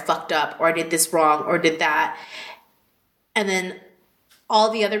enough, or I fucked up, or I did this wrong, or did that. And then all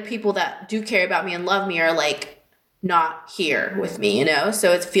the other people that do care about me and love me are like not here with me,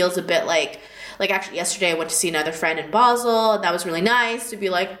 So it feels a bit like actually yesterday I went to see another friend in Basel, and that was really nice to be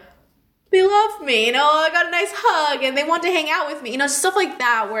like, they love me, I got a nice hug and they want to hang out with me, stuff like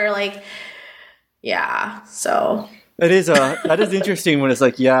that, where like, yeah, so. That is interesting when it's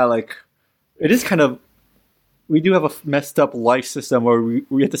like, yeah, like, it is kind of, we do have a messed up life system where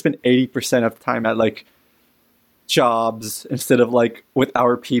we have to spend 80% of time at like jobs instead of like with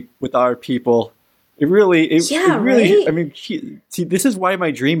our people. It really, right? I mean, see, this is why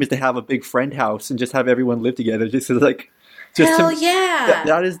my dream is to have a big friend house and just have everyone live together. Just to, like, yeah.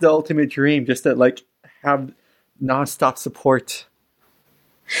 That is the ultimate dream. Just to like have nonstop support.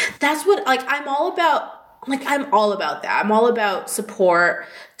 That's what, like, I'm all about like, I'm all about that. I'm all about support,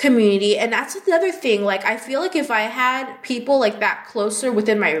 community. And that's the other thing. Like, I feel like if I had people like that closer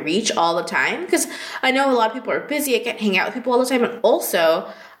within my reach all the time, because I know a lot of people are busy, I can't hang out with people all the time. And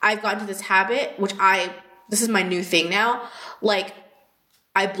also, I've gotten to this habit, this is my new thing now. Like,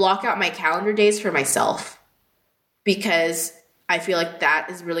 I block out my calendar days for myself because I feel like that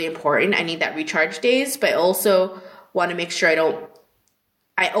is really important. I need that recharge days, but I also want to make sure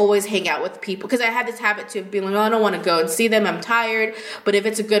I always hang out with people because I have this habit too of being like, oh, I don't want to go and see them. I'm tired. But if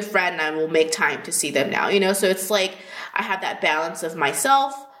it's a good friend, I will make time to see them now, you know? So it's like I have that balance of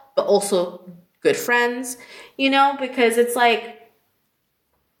myself, but also good friends, you know, because it's like,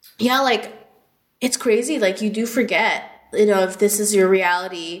 yeah, like it's crazy. Like you do forget, you know, if this is your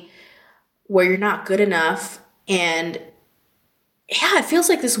reality where you're not good enough. And yeah, it feels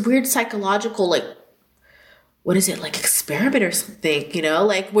like this weird psychological, like, what is it, like experiment or something, you know,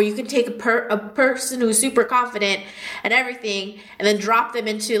 like where you can take a person who's super confident and everything and then drop them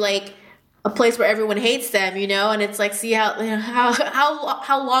into like a place where everyone hates them, you know, and it's like, see how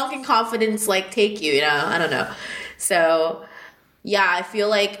long can confidence like take you, you know, I don't know. So yeah, I feel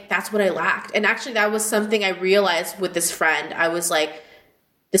like that's what I lacked. And actually that was something I realized with this friend. I was like,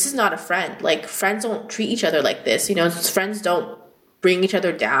 this is not a friend. Like friends don't treat each other like this, you know, friends don't bring each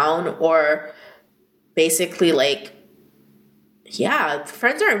other down or basically like, yeah,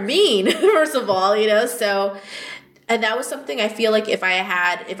 friends are mean, first of all, you know? So, and that was something I feel like if I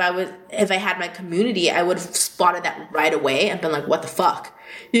had my community, I would have spotted that right away and been like, what the fuck,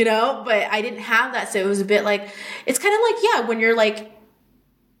 you know? But I didn't have that. So it was a bit like, it's kind of like, yeah, when you're like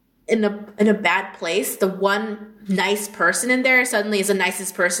in a bad place, the one nice person in there suddenly is the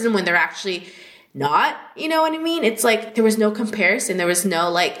nicest person when they're actually not, you know what I mean? It's like, there was no comparison. There was no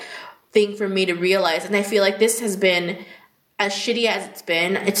like, thing for me to realize. And I feel like this has been, as shitty as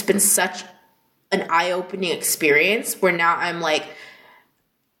it's been such an eye-opening experience where now I'm like,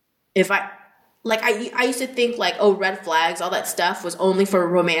 I used to think like, oh, red flags, all that stuff was only for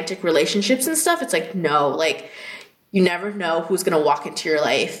romantic relationships and stuff. It's like, no, like you never know who's going to walk into your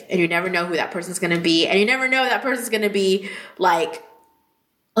life and you never know who that person's going to be. And you never know that person's going to be like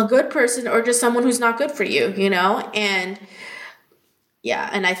a good person or just someone who's not good for you, you know? And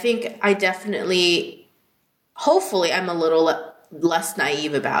yeah, and I think I definitely, hopefully I'm a little less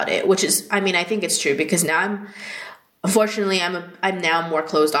naive about it, which is, I mean, I think it's true because now unfortunately I'm now more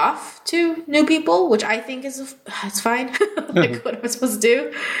closed off to new people, which I think it's fine. Like what am I supposed to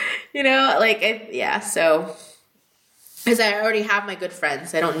do? You know, like, yeah, so, because I already have my good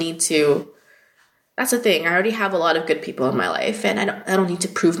friends. I don't need to, that's the thing. I already have a lot of good people in my life and I don't need to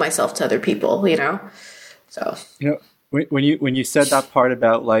prove myself to other people, you know? So. You know, when you said that part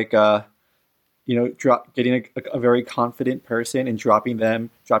about like you know, getting a very confident person and dropping them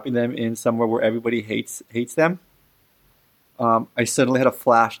in somewhere where everybody hates them, I suddenly had a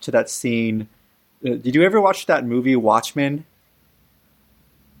flash to that scene. Did you ever watch that movie Watchmen?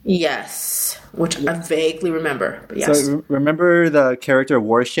 Yes, which I vaguely remember, but yes. So remember the character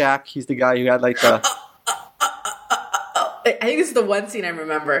Rorschach? He's the guy who had like the. I think this is the one scene I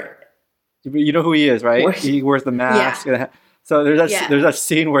remember. You know who he is, right? He wears the mask. Yeah. So there's that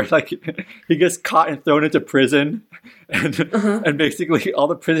scene where like he gets caught and thrown into prison, and basically all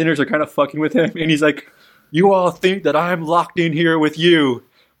the prisoners are kind of fucking with him, and he's like, "You all think that I'm locked in here with you?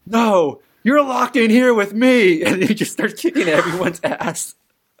 No, you're locked in here with me!" And he just starts kicking everyone's ass.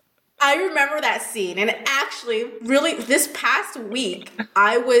 I remember that scene, and actually, really, this past week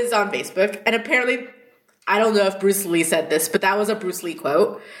I was on Facebook, and apparently, I don't know if Bruce Lee said this, but that was a Bruce Lee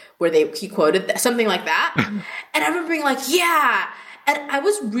quote. Where he quoted something like that. And I remember being like, yeah. And I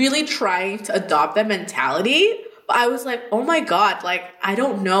was really trying to adopt that mentality. But I was like, oh my God, like, I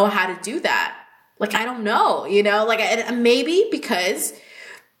don't know how to do that. Like, I don't know, you know, like, and maybe because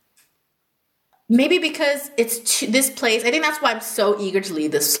it's this place. I think that's why I'm so eager to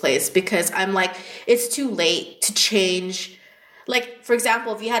leave this place because I'm like, it's too late to change. Like, for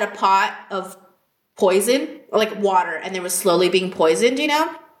example, if you had a pot of poison or like water and they were slowly being poisoned, you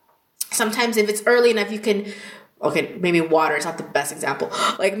know, sometimes if it's early enough, you can, okay, maybe water is not the best example.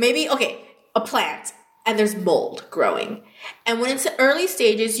 Like maybe, okay, a plant and there's mold growing. And when it's the early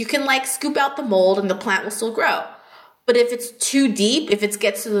stages, you can like scoop out the mold and the plant will still grow. But if it's too deep, if it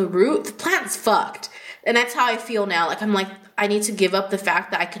gets to the root, the plant's fucked. And that's how I feel now. Like I'm like, I need to give up the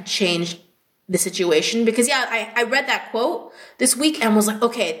fact that I can change the situation. Because yeah, I read that quote this week and was like,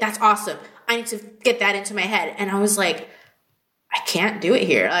 okay, that's awesome. I need to get that into my head. And I was like, I can't do it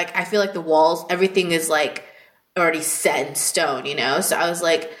here. Like, I feel like the walls, everything is like already set in stone, you know? So I was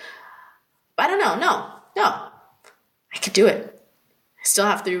like, I don't know. No, I could do it. I still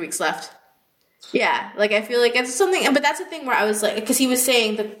have 3 weeks left. Yeah, like I feel like it's something, but that's the thing where I was like, because he was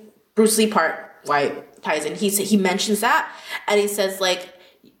saying the Bruce Lee part, why ties in. He mentions that, and he says like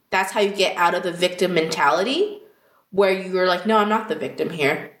that's how you get out of the victim mentality, where you're like, no, I'm not the victim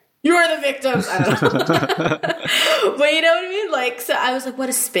here. You are the victims. I don't know, but you know what I mean. Like, so I was like, what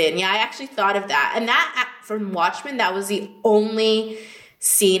a spin. Yeah, I actually thought of that, and that from Watchmen, that was the only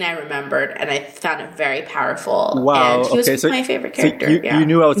scene I remembered, and I found it very powerful. Wow. And he was so my favorite character. So you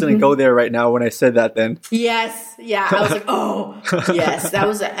knew I was going to go there right now when I said that then. Yes. Yeah. I was like, oh, yes. That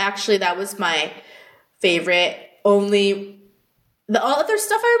was my favorite. Only the all other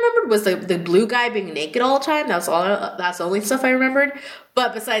stuff I remembered was the blue guy being naked all the time. That's the only stuff I remembered.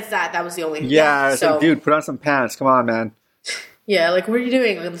 But besides that, that was the only. Yeah. So, like, dude, put on some pants. Come on, man. Yeah. Like, what are you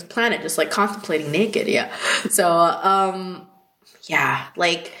doing on this planet? Just like contemplating naked. Yeah. So, yeah,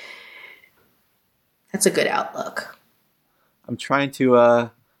 like that's a good outlook. I'm trying to. I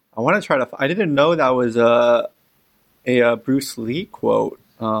want to try to. I didn't know that was a Bruce Lee quote.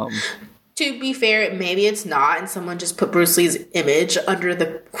 To be fair, maybe it's not, and someone just put Bruce Lee's image under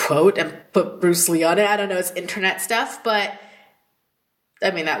the quote and put Bruce Lee on it. I don't know. It's internet stuff, but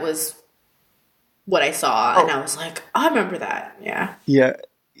I mean that was what I saw, and I was like, I remember that. Yeah. Yeah.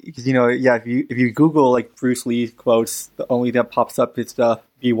 Because if you Google like Bruce Lee quotes, the only thing that pops up is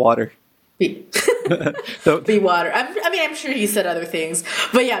 "Be water." Be water. I'm sure he said other things,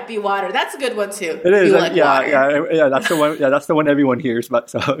 but yeah, be water. That's a good one too. It is. Like yeah. That's the one. Yeah, that's the one everyone hears.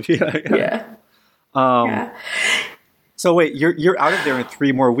 But so yeah. Yeah. So wait, you're out of there in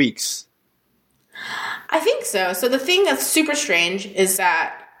 3 more weeks. I think so. So the thing that's super strange is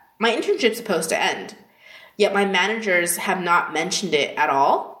that my internship's supposed to end, yet my managers have not mentioned it at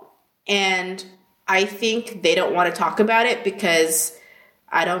all. And I think they don't want to talk about it because,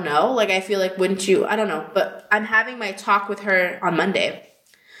 I don't know, like I feel like wouldn't you, I don't know, but I'm having my talk with her on Monday.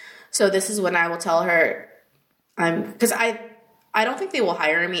 So this is when I will tell her because I don't think they will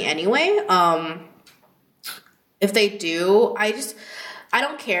hire me anyway. If they do, I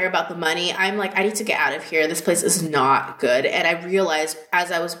don't care about the money. I'm like, I need to get out of here. This place is not good. And I realized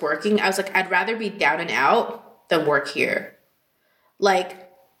as I was working, I was like, I'd rather be down and out than work here. Like,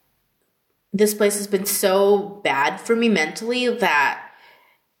 this place has been so bad for me mentally that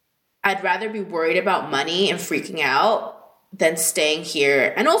I'd rather be worried about money and freaking out than staying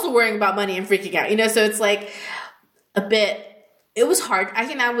here and also worrying about money and freaking out, so it's like it was hard. I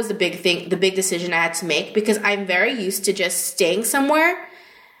think that was the big decision I had to make because I'm very used to just staying somewhere.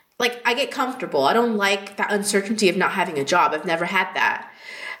 Like, I get comfortable. I don't like that uncertainty of not having a job. I've never had that.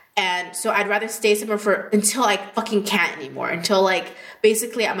 And so I'd rather stay somewhere until I fucking can't anymore. Until like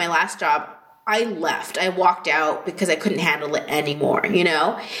basically at my last job, I left. I walked out because I couldn't handle it anymore, And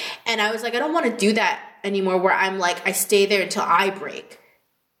I was like, I don't want to do that anymore where I'm like, I stay there until I break.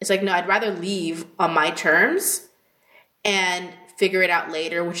 It's like, no, I'd rather leave on my terms and figure it out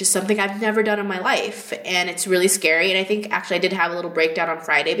later, which is something I've never done in my life. And it's really scary. And I think actually I did have a little breakdown on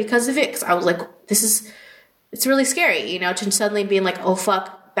Friday because of it. Because I was like, it's really scary, to suddenly being like, oh,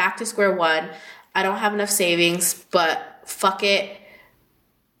 fuck, back to square one. I don't have enough savings, but fuck it.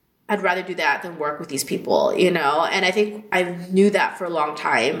 I'd rather do that than work with these people, And I think I knew that for a long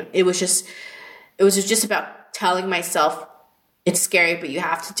time. It was just about telling myself it's scary, but you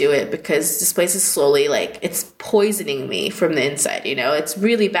have to do it because this place is slowly it's poisoning me from the inside. It's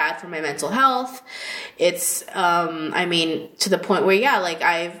really bad for my mental health. It's, to the point where,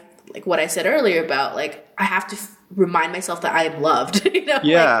 like what I said earlier about I have to remind myself that I am loved,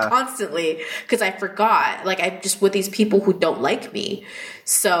 constantly because I forgot. I'm just with these people who don't like me.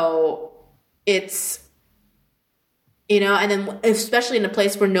 So it's, and then especially in a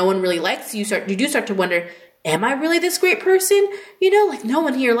place where no one really likes you, you do start to wonder, am I really this great person? No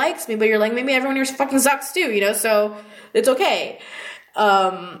one here likes me, but you're like, maybe everyone here fucking sucks too, so it's okay.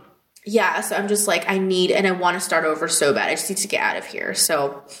 So I'm just like, I want to start over so bad. I just need to get out of here.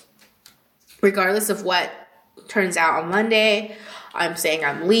 So regardless of what turns out on Monday, I'm saying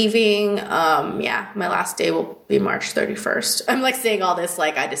I'm leaving. My last day will be March 31st. I'm saying all this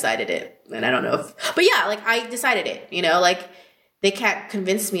I decided it, and I don't know but I decided it, they can't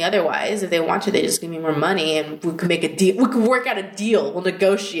convince me otherwise. If they want to, they just give me more money and we can make a deal. We can work out a deal. We'll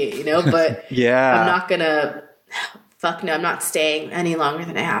negotiate, but yeah, I'm not gonna, fuck no, I'm not staying any longer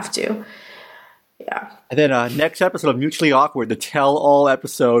than I have to. Yeah. And then next episode of Mutually Awkward, the tell-all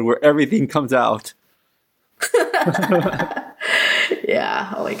episode where everything comes out.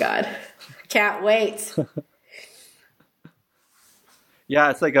 Yeah. Oh my God. Can't wait. Yeah,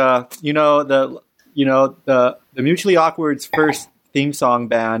 it's like the Mutually Awkward's first theme song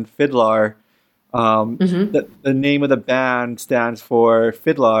band, Fiddler, The name of the band stands for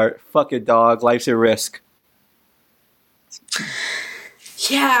Fiddler. Fuck it, dog. Life's a risk.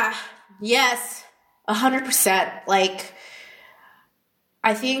 Yeah. Yes. 100%. Like,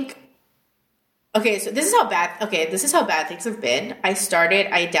 I think. Okay, so this is how bad things have been. I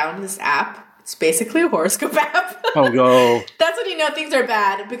downloaded this app. It's basically a horoscope app. Oh no. That's when you know things are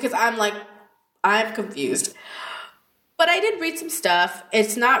bad, because I'm confused. But I did read some stuff.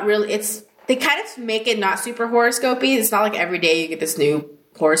 It's not really. They kind of make it not super horoscopy. It's not like every day you get this new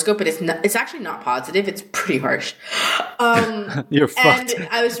horoscope, but it's actually not positive. It's pretty harsh. You're fucked. And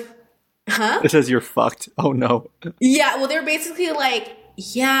I was, It says you're fucked. Oh no. Yeah, well, they're basically like,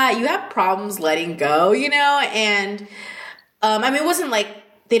 yeah, you have problems letting go, and I mean, it wasn't like,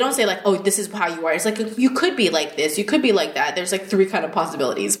 they don't say like, oh, this is how you are. It's like, you could be like this, you could be like that. There's like 3 kind of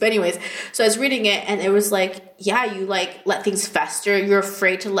possibilities. But anyways, so I was reading it, and it was like, yeah, you like let things fester. You're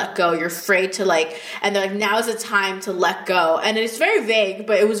afraid to let go. You're afraid to like, and they're like, now's the time to let go. And it's very vague,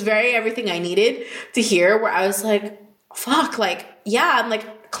 but it was very everything I needed to hear, where I was like, fuck, like, yeah, I'm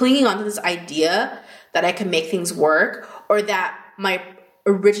like clinging onto this idea that I can make things work, or that my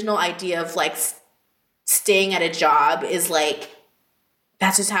original idea of like staying at a job is like,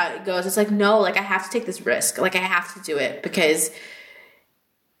 that's just how it goes. It's like, no, like I have to take this risk. Like I have to do it, because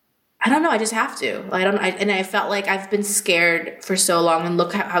I don't know. I just have to. And I felt like I've been scared for so long, and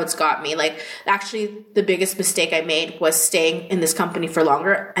look how it's got me. Like, actually, the biggest mistake I made was staying in this company for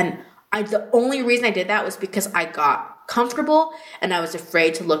longer. And the only reason I did that was because I got comfortable and I was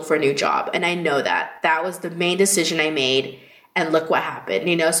afraid to look for a new job. And I know that was the main decision I made. And look what happened,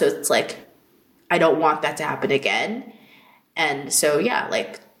 So it's like, I don't want that to happen again. And so, yeah,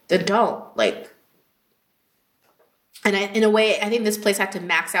 like, then don't. Like, and in a way, I think this place had to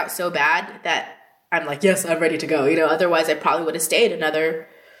max out so bad that I'm like, yes, I'm ready to go. Otherwise I probably would have stayed another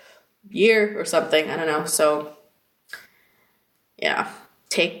year or something. I don't know. So, yeah,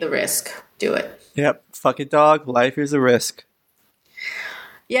 take the risk. Do it. Yep. Fuck it, dog. Life is a risk.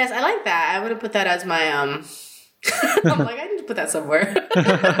 Yes, I like that. I'm going to put that as my, I'm like, I need to put that somewhere.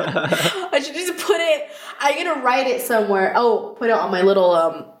 I should just put it, I'm going to write it somewhere. Oh, put it on my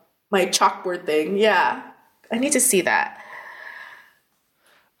little, my chalkboard thing. Yeah. I need to see that.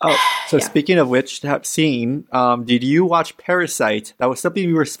 Oh, so yeah. Speaking of which, that scene, did you watch Parasite? That was something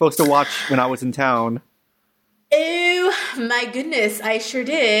we were supposed to watch when I was in town. Oh my goodness, I sure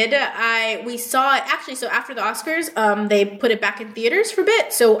did. We saw it actually. So after the Oscars, they put it back in theaters for a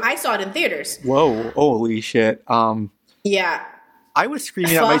bit. So I saw it in theaters. Whoa! Holy shit! Yeah, I was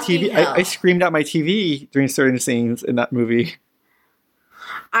screaming at my TV. I screamed at my TV during certain scenes in that movie.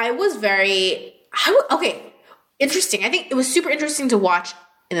 I was okay. Interesting. I think it was super interesting to watch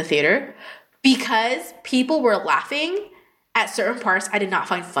in the theater because people were laughing at certain parts I did not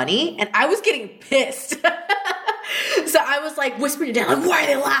find funny, and I was getting pissed. So I was like whispering it down, like, why are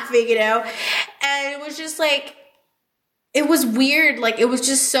they laughing, And it was just like, it was weird. Like, it was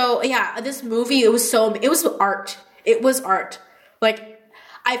just so, yeah, this movie, it was art. It was art. Like,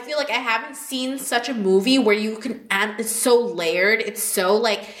 I feel like I haven't seen such a movie where you can add, it's so layered. It's so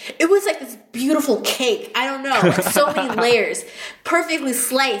like, it was like this beautiful cake. I don't know, like so many layers, perfectly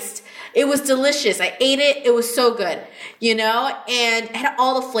sliced. It was delicious. I ate it. It was so good, and it had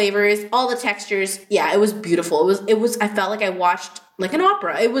all the flavors, all the textures. Yeah, it was beautiful. It was, I felt like I watched like an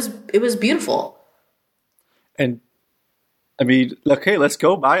opera. It was beautiful. And I mean, okay, let's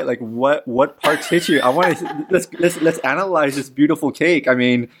go by it. Like what parts hit you? I want to, let's analyze this beautiful cake. I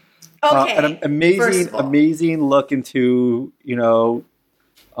mean, okay. An amazing look into,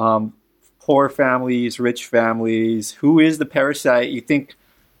 poor families, rich families. Who is the parasite? You think,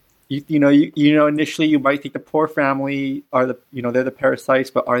 initially you might think the poor family are they're the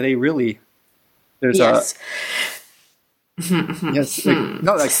parasites, but are they really? There's yes. Yes.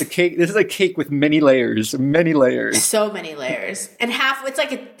 Like the cake. This is a cake with many layers. So many layers. And half, it's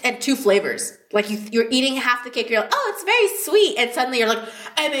like at 2 flavors. Like you're eating half the cake, you're like, oh, it's very sweet. And suddenly you're like,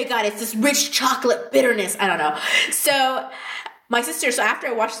 oh my God, it's this rich chocolate bitterness. I don't know. So my sister, after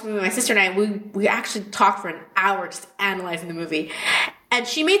I watched this movie, my sister and I, we actually talked for an hour just analyzing the movie. And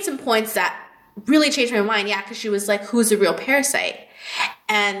she made some points that really changed my mind. Yeah, because she was like, who's the real parasite?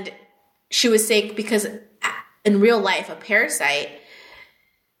 And she was saying, because in real life, a parasite,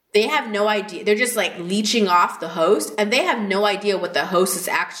 they have no idea. They're just like leeching off the host, and they have no idea what the host is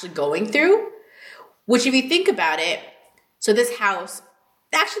actually going through. Which, if you think about it, so this house,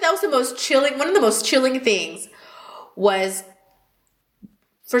 actually, that was one of the most chilling things was,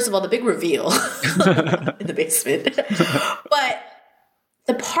 first of all, the big reveal in the basement. But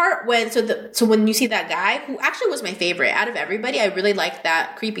the part when, so when you see that guy, who actually was my favorite out of everybody, I really liked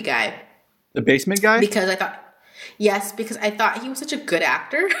that creepy guy. The basement guy? because I thought, yes, because I thought he was such a good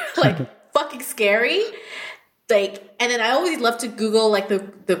actor, like fucking scary. Like, and then I always love to Google like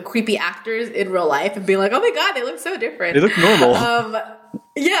the creepy actors in real life and be like, oh my god, they look so different. They look normal.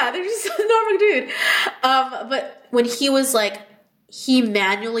 Yeah, they're just a normal dude. But when he was like, he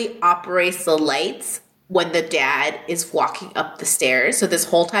manually operates the lights when the dad is walking up the stairs. So this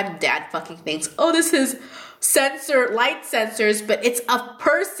whole time, dad fucking thinks, oh, this is light sensors, but it's a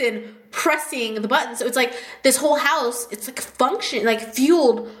person pressing the button. So it's like this whole house, it's like function, like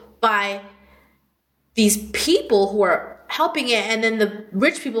fueled by these people who are helping it. And then the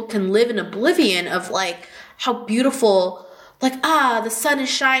rich people can live in oblivion of like how beautiful, like, the sun is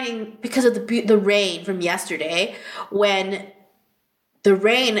shining because of the rain from yesterday, when the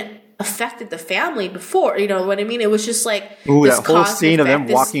rain affected the family before, you know what I mean? It was just like, ooh, that whole scene of them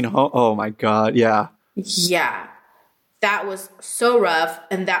walking home. Oh my god, yeah. Yeah. That was so rough,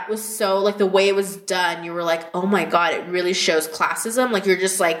 and that was so, like, the way it was done, you were like, oh my god, it really shows classism. Like, you're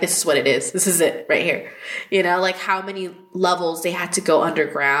just like, this is what it is. This is it right here. You know, like, how many levels they had to go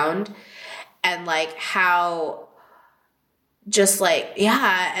underground, and, like, how just, like,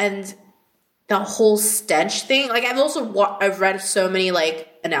 yeah, and the whole stench thing. Like, I've read so many, like,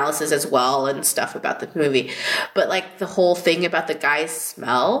 analysis as well and stuff about the movie, but, like, the whole thing about the guy's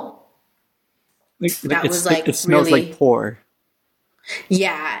smell, that was like, it smells really, like poor.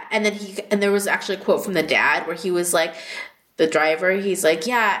 Yeah, and then there was actually a quote from the dad where he was like, the driver, he's like,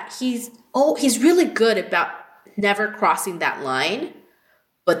 yeah, he's really good about never crossing that line,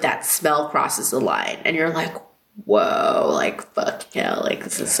 but that smell crosses the line, and you're like, whoa, like, fuck, you know, like,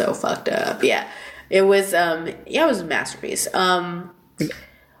 this is so fucked up. Yeah, it was it was a masterpiece.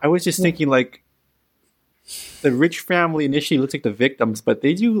 I was just thinking, like, the rich family initially looks like the victims, but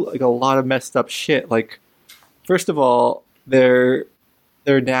they do like a lot of messed up shit. Like, first of all, their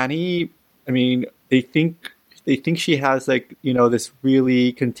nanny, I mean, they think she has, like, you know, this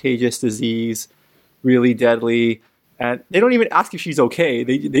really contagious disease, really deadly, and they don't even ask if she's okay.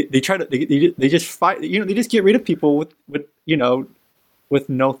 They try to they just fight, you know, they just get rid of people with you know, with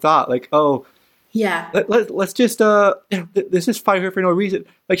no thought. Like, oh, yeah, let's just let's just fire her for no reason.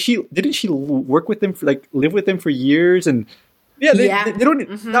 Like, she work with them for, like, live with them for years, and yeah, they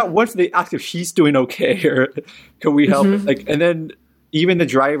don't, not once they ask if she's doing okay or can we help. Like, and then even the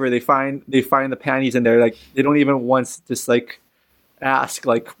driver, they find the panties in there. Like, they don't even once just, like, ask,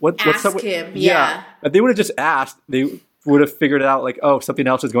 like, what's up with him. Yeah. If they would have just asked, they would have figured out, like, oh, something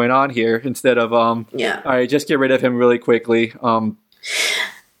else is going on here, instead of all right, just get rid of him really quickly.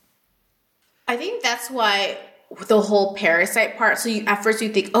 I think that's why the whole parasite part. So at first you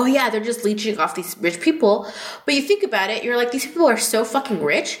think, oh yeah, they're just leeching off these rich people, but you think about it, you're like, these people are so fucking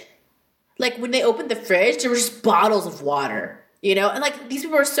rich. Like, when they opened the fridge, there were just bottles of water, you know, and, like, these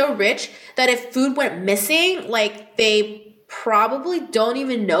people are so rich that if food went missing, like, they probably don't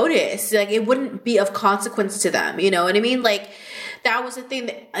even notice. Like, it wouldn't be of consequence to them, you know what I mean? Like, that was the thing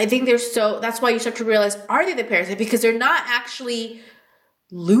that I think that's why you start to realize, are they the parasite? Because they're not actually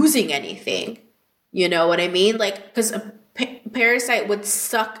losing anything, you know what I mean? Like, because a parasite would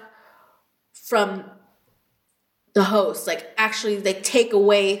suck from the host, like, actually, like, take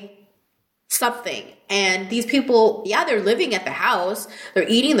away something. And these people, yeah, they're living at the house, they're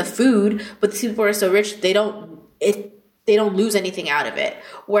eating the food, but these people are so rich, they don't lose anything out of it.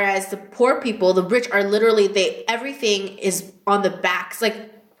 Whereas the poor people, the rich, are literally, everything is on the backs. Like,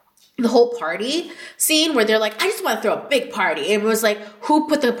 the whole party scene where they're like, I just want to throw a big party. And it was like, who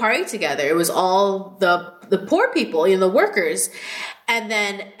put the party together? It was all the poor people, you know, the workers. And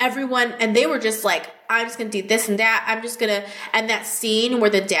then everyone, and they were just like, I'm just going to do this and that. I'm just going to, and that scene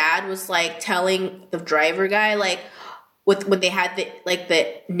where the dad was like telling the driver guy, like, when they had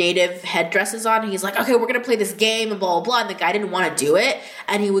the native headdresses on, he's like, okay, we're going to play this game and blah, blah, blah. And the guy didn't want to do it.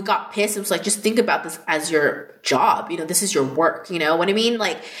 And he got pissed and was like, just think about this as your job. You know, this is your work. You know what I mean?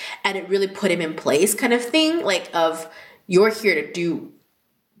 Like, and it really put him in place, kind of thing, like, of, you're here to do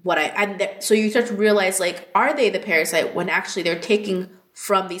so you start to realize, like, are they the parasite when actually they're taking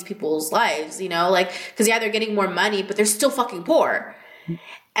from these people's lives, you know? Like, because yeah, they're getting more money, but they're still fucking poor.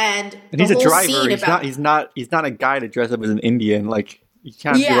 And he's a driver. He's not a guy to dress up as an Indian. Like, you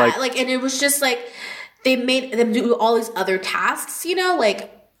can't be like, and it was just like, they made them do all these other tasks, you know, like,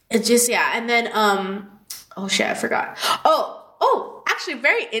 it's just, yeah. And then, oh shit, I forgot. Oh, actually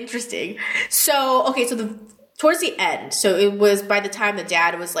very interesting. So, okay, so towards the end, so it was by the time the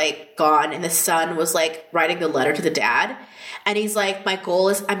dad was, like, gone and the son was, like, writing the letter to the dad. And he's like, my goal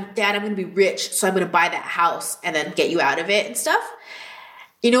is, Dad, I'm going to be rich, so I'm going to buy that house and then get you out of it and stuff.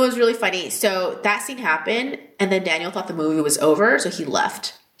 You know, it was really funny. So that scene happened, and then Daniel thought the movie was over, so he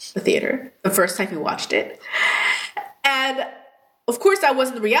left. the theater the first time he watched it. And of course that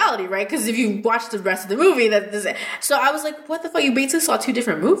wasn't the reality, right? Because if you watch the rest of the movie, that doesn't. So I was like, what the fuck? You basically saw two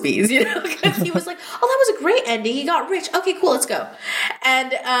different movies, you know? Because he was like, oh, that was a great ending. He got rich. Okay, cool, let's go.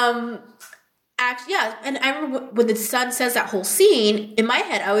 And actually, yeah. And I remember when the son says that whole scene, in my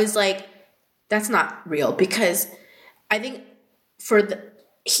head, I was like, that's not real. Because I think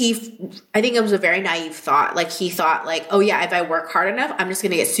I think it was a very naive thought. Like, he thought, like, oh yeah, if I work hard enough, I'm just going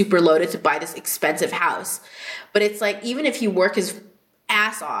to get super loaded to buy this expensive house. But it's like, even if he work his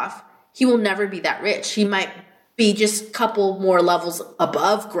ass off, he will never be that rich. He might be just a couple more levels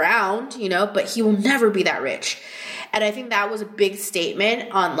above ground, you know, but he will never be that rich. And I think that was a big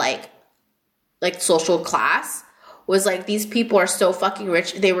statement on like social class. Was like, these people are so fucking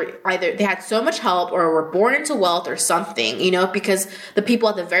rich. They had so much help or were born into wealth or something, you know, because the people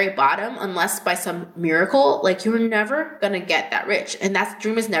at the very bottom, unless by some miracle, like, you're never going to get that rich. And that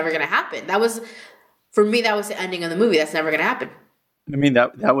dream is never going to happen. For me, that was the ending of the movie. That's never going to happen. I mean,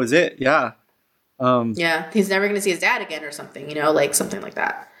 that was it. Yeah. Yeah. He's never going to see his dad again or something, you know, like something like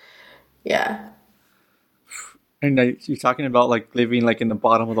that. Yeah. And you're talking about like living like in the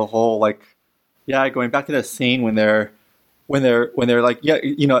bottom of the hole, like, yeah, going back to the scene when they're like, yeah,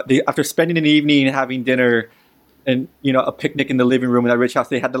 you know, after spending an evening having dinner and, you know, a picnic in the living room in that rich house,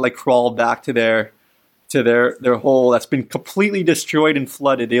 they had to like crawl back to their hole that's been completely destroyed and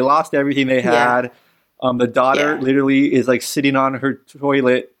flooded. They lost everything they had. The daughter literally is like sitting on her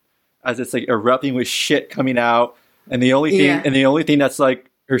toilet as it's like erupting with shit coming out, and the only thing that's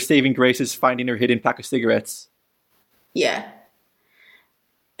like her saving grace is finding her hidden pack of cigarettes. Yeah,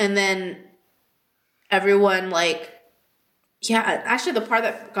 and then everyone like, yeah, actually the part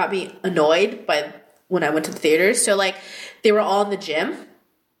that got me annoyed by when I went to the theaters, so like they were all in the gym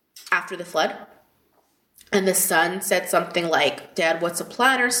after the flood, and the son said something like, Dad, what's a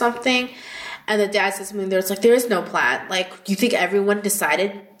plan or something? And the dad says something, there's like, there is no plan. Like, you think everyone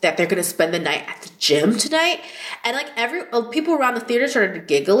decided that they're going to spend the night at the gym tonight? And like people around the theater started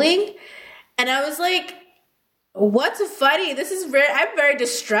giggling, and I was like, what's funny? I'm very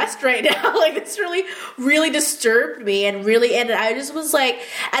distressed right now. Like, this really, really disturbed me and I just was like,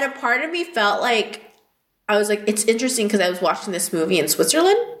 and a part of me felt like, I was like, it's interesting because I was watching this movie in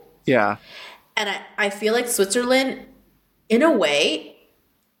Switzerland. Yeah. And I feel like Switzerland, in a way,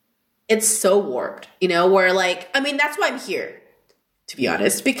 it's so warped, you know, where like, I mean, that's why I'm here, to be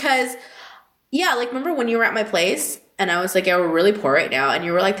honest, because yeah, like, remember when you were at my place and I was like, yeah, we're really poor right now. And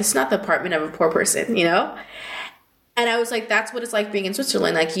you were like, this is not the apartment of a poor person, you know? And I was like, that's what it's like being in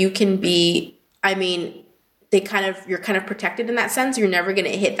Switzerland. Like, you can be, I mean, you're kind of protected in that sense. You're never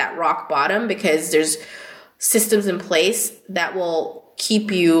going to hit that rock bottom because there's systems in place that will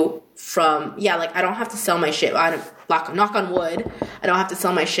keep you from, like, I don't have to sell my shit. Knock on wood. I don't have to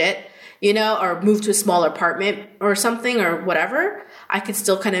sell my shit, you know, or move to a smaller apartment or something or whatever. I could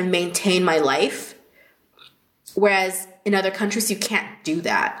still kind of maintain my life. Whereas in other countries, you can't do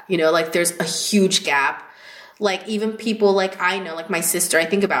that. You know, like, there's a huge gap. Like, even people like I know, like my sister, I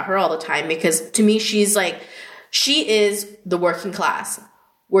think about her all the time because to me, she is the working class,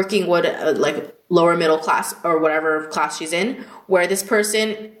 working like lower middle class or whatever class she's in, where this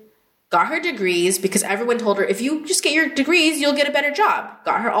person got her degrees because everyone told her, if you just get your degrees, you'll get a better job.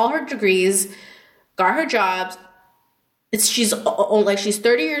 Got her all her degrees, got her jobs. She's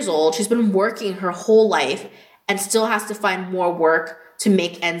 30 years old. She's been working her whole life and still has to find more work to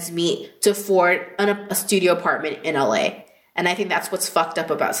make ends meet to afford a studio apartment in LA. And I think that's what's fucked up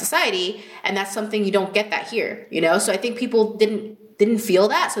about society. And that's something you don't get that here, you know? So I think people didn't feel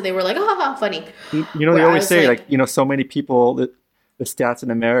that. So they were like, oh, funny. You know, they always say like, you know, so many people, the stats in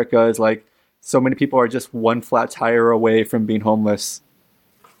America is like, so many people are just one flat tire away from being homeless.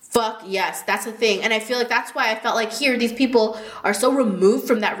 Fuck yes, that's the thing. And I feel like that's why I felt like here, these people are so removed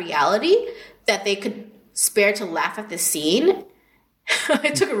from that reality that they could spare to laugh at the scene. I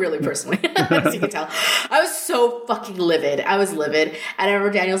took it really personally, as you can tell. I was so fucking livid. I was livid. And I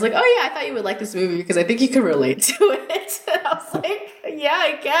remember Daniel was like, oh yeah, I thought you would like this movie because I think you could relate to it. And I was like, yeah,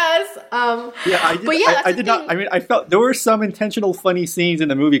 I guess. I did not. I mean, I felt there were some intentional funny scenes in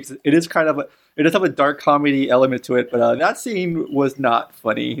the movie because it does have a dark comedy element to it. But that scene was not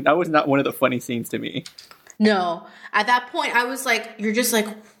funny. That was not one of the funny scenes to me. No. At that point, I was like, you're just like,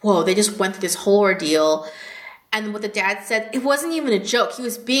 whoa, they just went through this whole ordeal. And what the dad said, it wasn't even a joke. He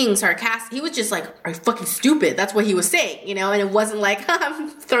was being sarcastic. He was just like, are you fucking stupid? That's what he was saying, you know? And it wasn't like, I'm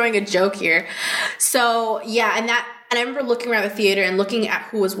throwing a joke here. So, yeah, and I remember looking around the theater and looking at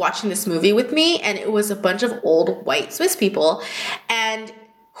who was watching this movie with me, and it was a bunch of old white Swiss people, and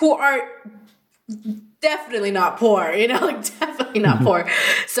who are definitely not poor, you know, like definitely not poor.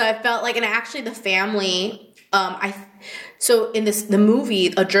 So I felt like, and actually the family, so in the movie,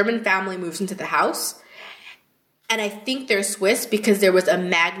 a German family moves into the house, and I think they're Swiss because there was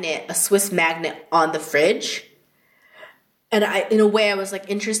a Swiss magnet on the fridge. And in a way, I was like,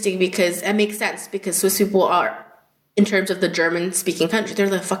 interesting because it makes sense because Swiss people are, in terms of the German speaking country, they're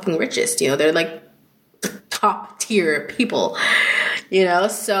the fucking richest, they're like the top tier people,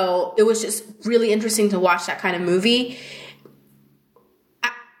 so it was just really interesting to watch that kind of movie.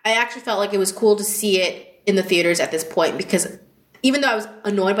 I actually felt like it was cool to see it in the theaters at this point because even though I was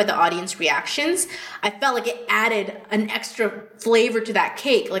annoyed by the audience reactions, I felt like it added an extra flavor to that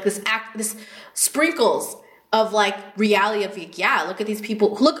cake, like this sprinkles of like reality of like, yeah, look at these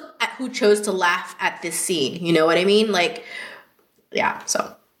people, look at who chose to laugh at this scene. You know what I mean? Like, yeah.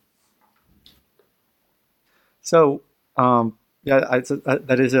 So,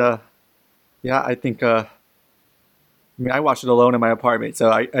 that is I think, I mean, I watched it alone in my apartment,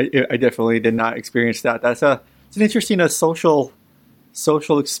 so I definitely did not experience that. It's an interesting social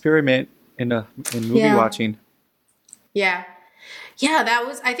experiment in movie watching. Yeah. Yeah, that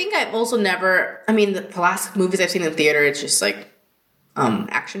was, I think I've also never, I mean, the last movies I've seen in theater, it's just like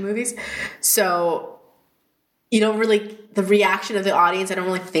action movies. So you don't really, the reaction of the audience, I don't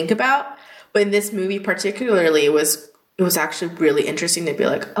really think about. But in this movie particularly, it was actually really interesting to be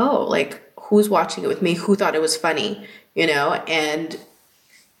like, oh, like who's watching it with me? Who thought it was funny, and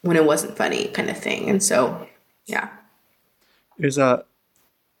when it wasn't funny kind of thing. And so, yeah. It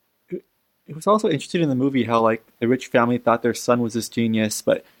was also interesting in the movie how like the rich family thought their son was this genius,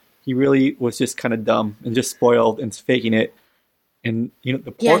 but he really was just kind of dumb and just spoiled and faking it. And the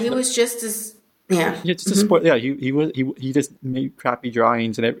poor, he was just as he just made crappy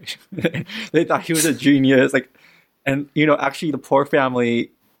drawings and everything. They thought he was a genius, like, and actually the poor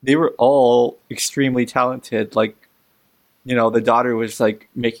family, they were all extremely talented. Like, the daughter was like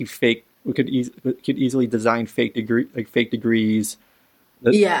making fake. We could easily design fake degrees.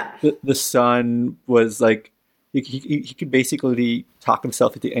 The son was like he could basically talk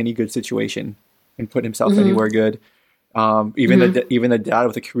himself into any good situation and put himself anywhere good. Even the dad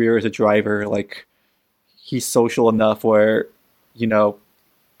with a career as a driver, like he's social enough where I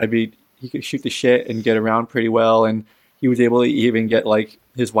mean, he could shoot the shit and get around pretty well, and he was able to even get like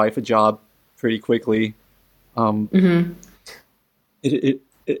his wife a job pretty quickly. I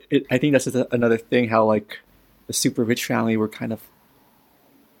think that's just another thing how like the super rich family were kind of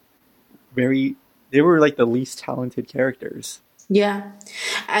they were like the least talented characters. Yeah.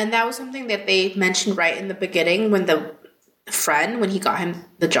 And that was something that they mentioned right in the beginning when the friend, when he got him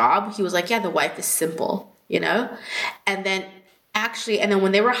the job, he was like, yeah, the wife is simple, and then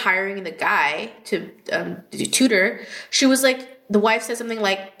when they were hiring the guy to do tutor, she was like, the wife said something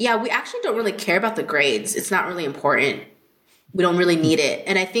like, yeah, we actually don't really care about the grades. It's not really important. We don't really need it.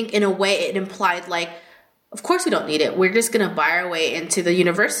 And I think in a way it implied like, of course we don't need it. We're just going to buy our way into the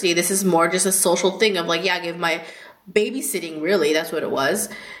university. This is more just a social thing of like, yeah, give my babysitting, really. That's what it was,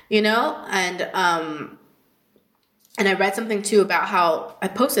 and I read something too about how I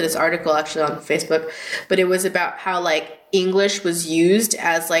posted this article actually on Facebook, but it was about how like English was used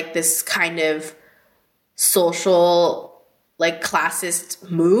as like this kind of social, like classist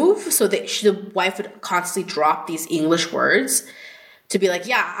move. So that the wife would constantly drop these English words to be like,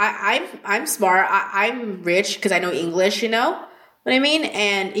 yeah, I'm smart. I'm rich because I know English, what I mean?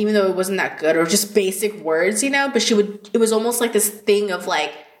 And even though it wasn't that good or just basic words, but it was almost like this thing of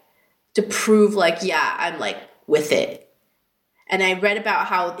like, to prove like, yeah, I'm like with it. And I read about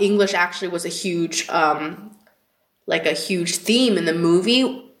how English actually was a huge theme in the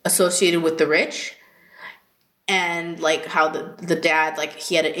movie associated with the rich. And like how the dad, like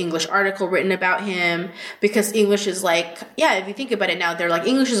he had an English article written about him because English is like, yeah, if you think about it now, they're like,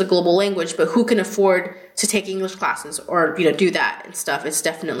 English is a global language, but who can afford to take English classes or, do that and stuff? It's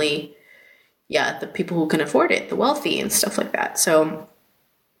definitely, the people who can afford it, the wealthy and stuff like that. So,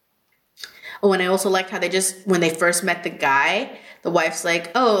 and I also liked how when they first met the guy, the wife's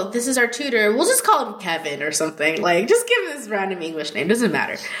like, oh, this is our tutor. We'll just call him Kevin or something. Like, just give him this random English name. Doesn't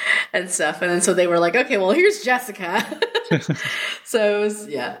matter. And stuff. And then so they were like, okay, well, here's Jessica. So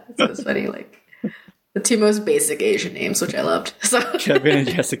it was funny. Like, the two most basic Asian names, which I loved. So Kevin and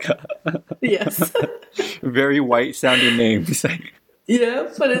Jessica. Yes. Very white sounding names. Yeah,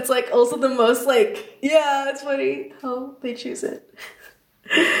 but it's like also the most like, yeah, it's funny how they choose it.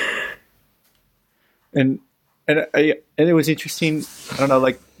 And it was interesting. I don't know,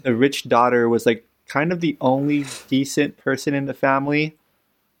 like the rich daughter was like kind of the only decent person in the family,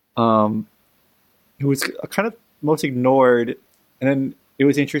 who was kind of most ignored. And then it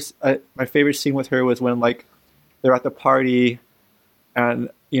was interesting. My favorite scene with her was when like they're at the party, and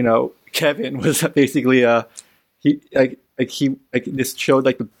Kevin was basically this showed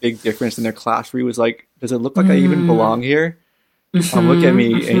like the big difference in their class where he was like, does it look like I even belong here? Look at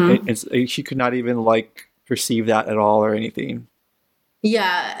me. And she could not even like perceive that at all or anything.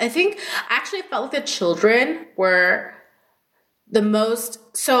 Yeah, I think actually it felt like the children were the most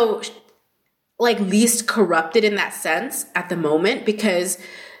least corrupted in that sense at the moment because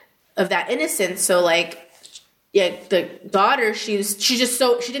of that innocence. So the daughter, she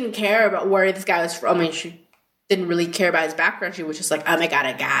didn't care about where this guy was from. I mean, she didn't really care about his background. She was just like, oh my God,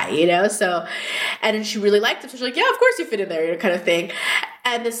 a guy, so, and then she really liked him. So she's like, yeah, of course you fit in there, kind of thing.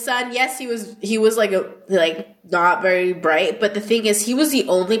 And the son, yes, he was not very bright, but the thing is, he was the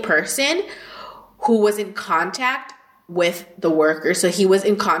only person who was in contact with the worker. So he was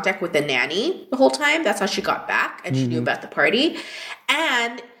in contact with the nanny the whole time. That's how she got back, and she knew about the party.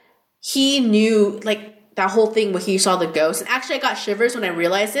 And he knew, that whole thing where he saw the ghost. And actually, I got shivers when I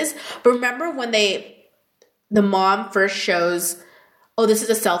realized this. But remember when the mom first shows, oh, this is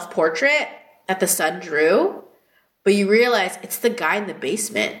a self-portrait that the son drew, but you realize it's the guy in the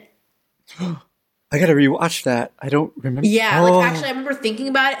basement. I gotta rewatch that. I don't remember. Yeah, actually, I remember thinking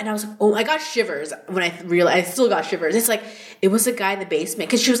about it, and I was like, oh, I got shivers when I realized. I still got shivers. It's like, it was a guy in the basement.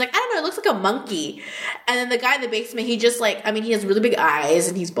 Because she was like, I don't know, it looks like a monkey. And then the guy in the basement, he just he has really big eyes,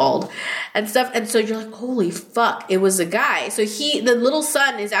 and he's bald and stuff. And so you're like, holy fuck, it was a guy. So the little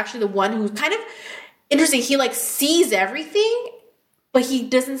son is actually the one who's kind of interesting. He sees everything, but he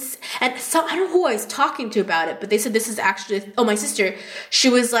doesn't. And so I don't know who I was talking to about it, but they said this is actually, my sister. She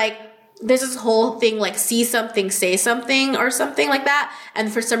was like, there's this whole thing see something, say something, or something like that.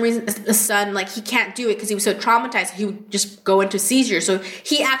 And for some reason, the son he can't do it because he was so traumatized. He would just go into seizure. So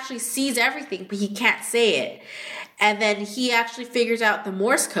he actually sees everything, but he can't say it. And then he actually figures out the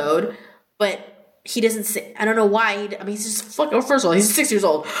Morse code, but he doesn't say. I don't know why. He's just fucking. First of all, he's 6 years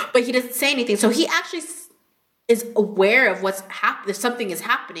old, but he doesn't say anything. So he actually is aware of what's happening. If something is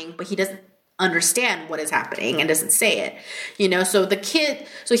happening, but he doesn't understand what is happening and doesn't say it. So the kid.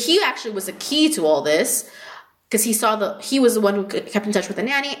 So he actually was a key to all this because he was the one who kept in touch with the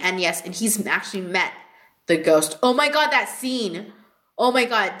nanny, and he's actually met the ghost. Oh my God, that scene. Oh my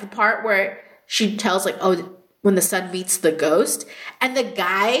God, the part where she tells when the son meets the ghost and the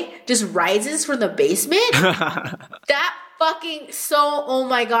guy just rises from the basement. That fucking oh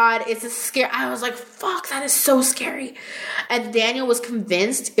my God, it's a scare. I was like, fuck, that is so scary. And Daniel was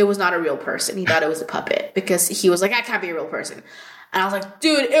convinced it was not a real person. He thought it was a puppet because he was like, that can't be a real person. And I was like,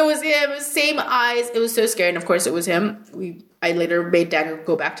 dude, it was him. It was same eyes. It was so scary. And of course it was him. I later made Daniel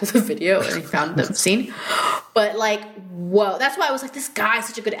go back to the video and he found the scene. But whoa, that's why I was like, this guy is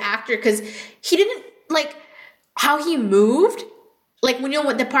such a good actor because he didn't how he moved.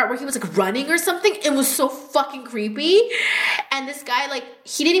 When the part where he was running or something, it was so fucking creepy. And this guy,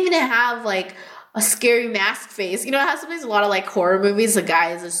 he didn't even have a scary mask face. How sometimes a lot of horror movies, the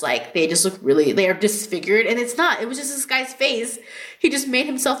guy is just they just look they are disfigured, and it's not. It was just this guy's face. He just made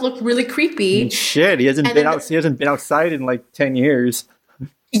himself look really creepy. Shit, he hasn't been out. He hasn't been outside in 10 years.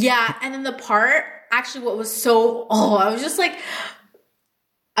 Yeah, and then the part actually, what was so I was just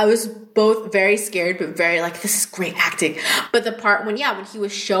I was both very scared, but very this is great acting. But the part when he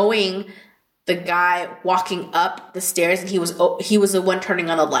was showing the guy walking up the stairs and he was the one turning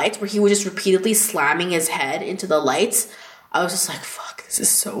on the lights, where he was just repeatedly slamming his head into the lights. I was just like, fuck, this is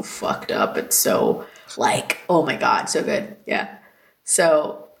so fucked up. It's so oh my God, so good. Yeah.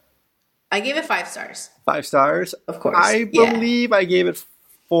 So I gave it 5 stars. 5 stars? Of course. I believe I gave it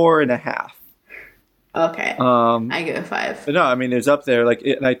 4.5. Okay. I give it 5. But no, it's up there.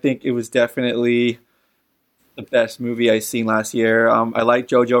 And I think it was definitely the best movie I seen last year. I like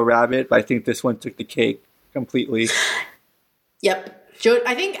Jojo Rabbit, but I think this one took the cake completely. Yep.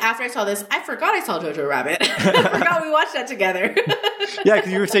 I think after I saw this, I forgot I saw Jojo Rabbit. I forgot we watched that together. Yeah,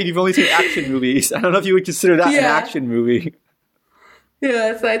 because you were saying you've only seen action movies. I don't know if you would consider that an action movie.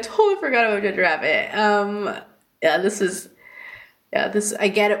 Yeah, so I totally forgot about Jojo Rabbit. This I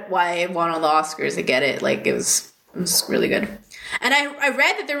get it why it won all the Oscars. I get it. It was really good. And I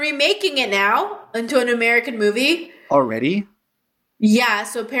read that they're remaking it now into an American movie. Already? Yeah,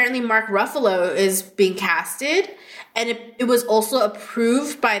 so apparently Mark Ruffalo is being casted, and it was also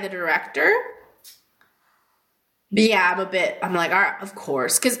approved by the director. But yeah, I'm like, all right, of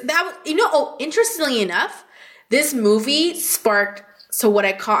course. Because that was, interestingly enough, this movie sparked, so what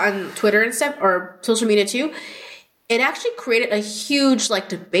I caught on Twitter and stuff, or social media too, it actually created a huge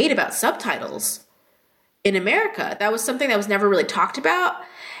debate about subtitles in America. That was something that was never really talked about.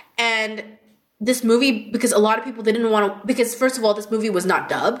 And this movie, because a lot of people didn't want to, because first of all, this movie was not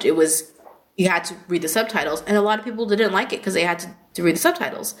dubbed. It was, you had to read the subtitles, and a lot of people didn't like it because they had to read the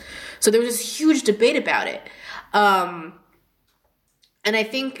subtitles. So there was this huge debate about it. And I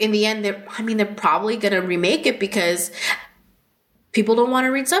think in the end, they're probably going to remake it because people don't want to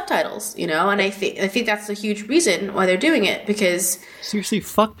read subtitles, and I think that's a huge reason why they're doing it, because seriously,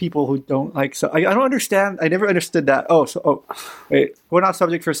 fuck people who don't like. So I don't understand. I never understood that. Wait, going off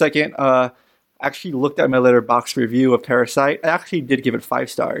subject for a second. Actually looked at my Letterboxd review of Parasite. I actually did give it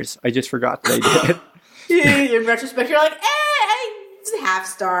 5 stars. I just forgot that I did. In retrospect, you're like, it's half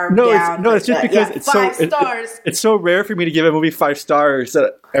star. No, down, it's just because it's 5 stars. It's so rare for me to give a movie 5 stars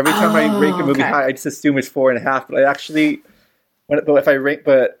that every time I rank a movie high, I just assume it's 4.5. But I actually, when I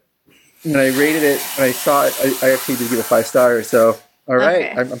rated it and I saw it, I actually did give it 5 stars. So all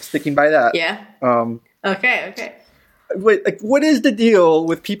right, I'm sticking by that. Yeah. Okay. Wait, like, what is the deal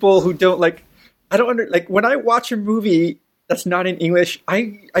with people who don't like? I don't when I watch a movie that's not in English,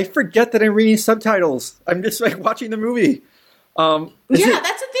 I forget that I'm reading subtitles. I'm just like watching the movie. That's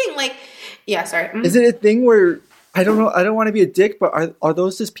the thing. Like, yeah, sorry. Is it a thing where I don't know? I don't want to be a dick, but are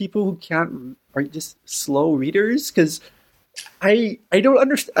those just people who are just slow readers? Because I don't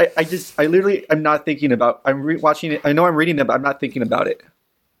understand. I literally I'm not thinking about. I'm watching it. I know I'm reading it, but I'm not thinking about it.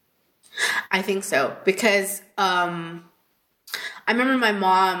 I think so because I remember my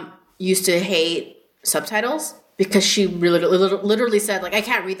mom used to hate subtitles because she literally said, like, I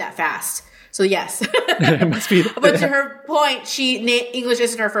can't read that fast. So yes, it must be. But to her point, English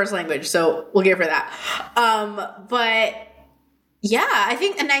isn't her first language, so we'll give her that. But yeah, I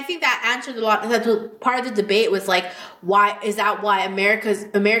think that answered a lot. That part of the debate was like, why America's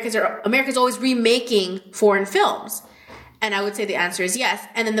always remaking foreign films? And I would say the answer is yes.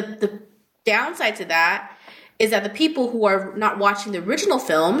 And then the downside to that is that the people who are not watching the original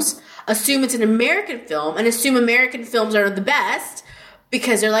films assume it's an American film and assume American films are the best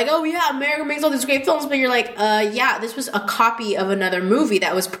because they're like, oh yeah, America makes all these great films. But you're like, yeah, this was a copy of another movie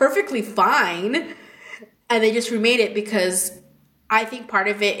that was perfectly fine. And they just remade it because I think part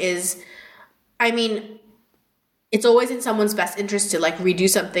of it is, it's always in someone's best interest to like redo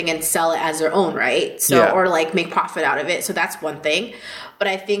something and sell it as their own, right? So, or like make profit out of it. So that's one thing. But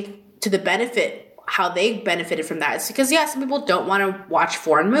I think to the benefit, how they benefited from that is because, some people don't want to watch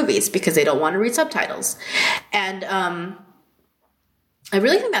foreign movies because they don't want to read subtitles. And I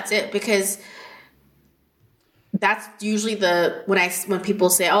really think that's it because that's usually when people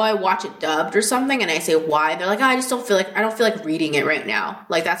say, oh, I watch it dubbed or something, and I say why, they're like, oh, I don't feel like reading it right now.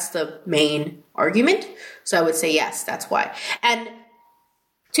 Like that's the main argument. So I would say yes, that's why. And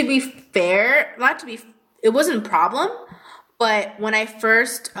to be fair, it wasn't a problem, but when I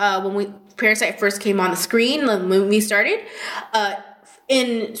first Parasite first came on the screen, the movie started,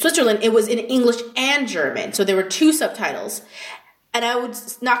 in Switzerland, it was in English and German. So there were 2 subtitles. And I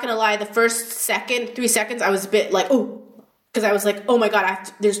was not going to lie, the first 3 seconds, I was a bit like, oh, because I was like, oh my God,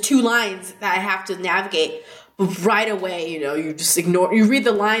 there's 2 lines that I have to navigate. But right away, you just you read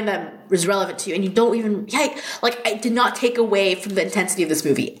the line that is relevant to you and you don't even, I did not take away from the intensity of this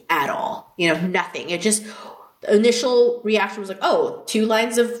movie at all. Nothing. It just, the initial reaction was like, oh, 2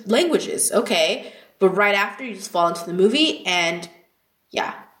 lines of languages. Okay. But right after, you just fall into the movie and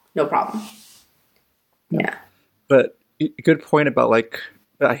yeah, no problem. Yeah. But good point about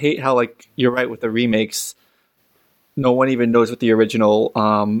I hate how you're right with the remakes. No one even knows what the original,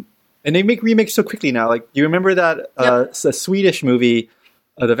 and they make remakes so quickly now. Like, you remember that a Swedish movie,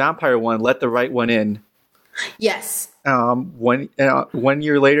 the vampire one, Let the Right One In? Yes. 1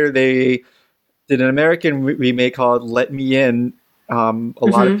 year later, they did an American remake called Let Me In. A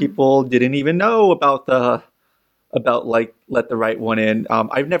lot of people didn't even know about Let the Right One In.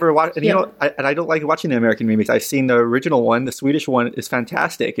 I've never watched, and I don't like watching the American remakes. I've seen the original one. The Swedish one is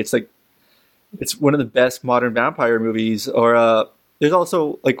fantastic. It's it's one of the best modern vampire movies. Or there's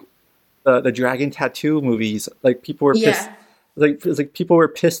also the Dragon Tattoo movies. Like, people were pissed. People were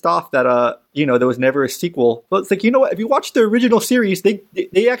pissed off that there was never a sequel. But it's what? If you watch the original series,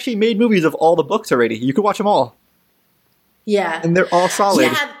 they actually made movies of all the books already. You could watch them all. Yeah, and they're all solid.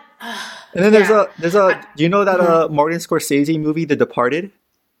 Yeah. And then there's a do you know that Martin Scorsese movie, The Departed?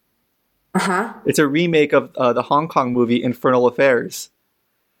 It's a remake of the Hong Kong movie Infernal Affairs,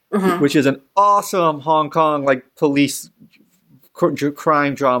 which is an awesome Hong Kong police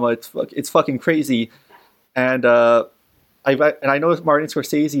crime drama. It's fucking crazy, and I know Martin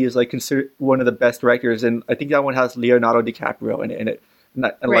Scorsese is considered one of the best directors, and I think that one has Leonardo DiCaprio in it.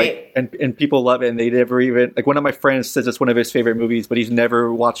 And people love it, and they never even one of my friends says it's one of his favorite movies, but he's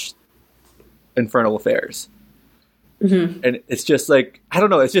never watched Infernal Affairs. And it's just I don't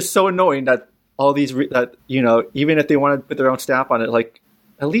know, it's just so annoying that all these even if they want to put their own stamp on it,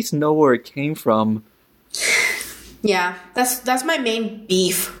 at least know where it came from. Yeah, that's my main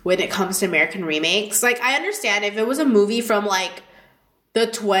beef when it comes to American remakes. Like, I understand if it was a movie from like the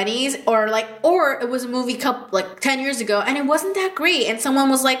 20s or it was a movie like 10 years ago and it wasn't that great and someone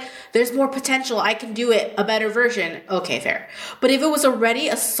was like, there's more potential, I can do it, a better version. Okay, fair. But if it was already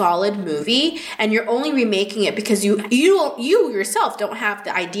a solid movie and you're only remaking it because you yourself don't have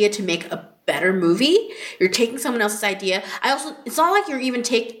the idea to make a better movie, you're taking someone else's idea. It's not like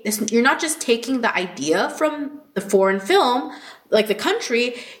you're not just taking the idea from the foreign film, like the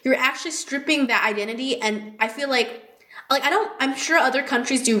country, you're actually stripping that identity. And I feel like I'm sure other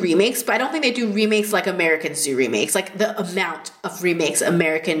countries do remakes, but I don't think they do remakes like Americans do remakes, like the amount of remakes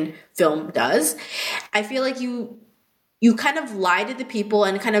American film does. I feel like you kind of lie to the people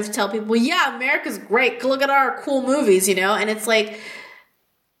and kind of tell people, yeah, America's great, look at our cool movies, you know? And it's like,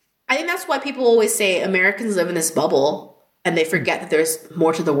 I think that's why people always say Americans live in this bubble and they forget that there's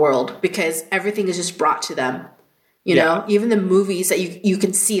more to the world because everything is just brought to them. You know, even the movies that you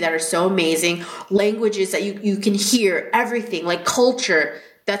can see that are so amazing, languages that you can hear, everything, like culture,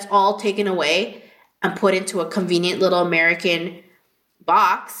 that's all taken away and put into a convenient little American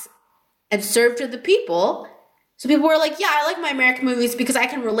box and served to the people. So people are like, yeah, I like my American movies because I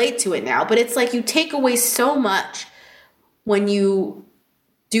can relate to it now. But it's like you take away so much when you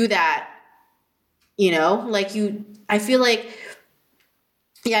do that, you know? I feel like,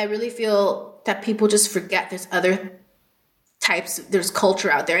 yeah, I really feel that people just forget there's other types, there's culture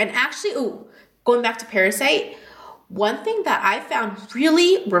out there. And actually, going back to Parasite, one thing that I found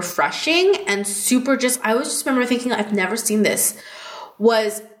really refreshing and super I always just remember thinking, I've never seen this,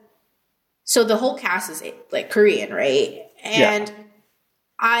 was, so the whole cast is like Korean, right? And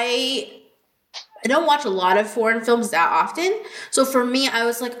I don't watch a lot of foreign films that often. So for me, I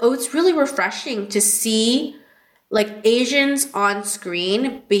was like, it's really refreshing to see like Asians on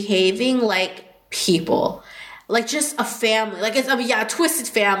screen behaving like people, like just a family, like it's a twisted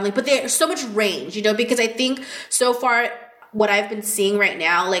family, but there's so much range, you know, because I think so far what I've been seeing right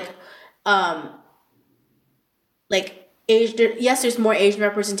now, yes, there's more Asian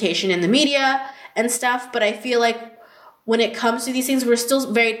representation in the media and stuff, but I feel like when it comes to these things, we're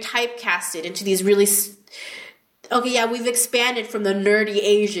still very typecasted into these really okay, yeah, we've expanded from the nerdy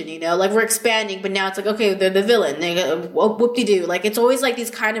Asian, you know, like we're expanding, but now it's like, okay, they're the villain. They go, whoop-de-doo. Like, it's always like these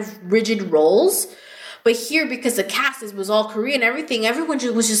kind of rigid roles. But here, because the cast was all Korean, everyone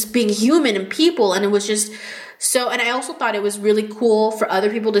was just being human and people. And it was just so, and I also thought it was really cool for other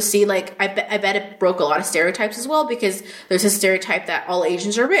people to see, like, I bet it broke a lot of stereotypes as well, because there's a stereotype that all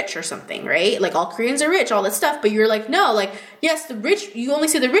Asians are rich or something, right? Like, all Koreans are rich, all that stuff. But you're like, no, like, yes, the rich, you only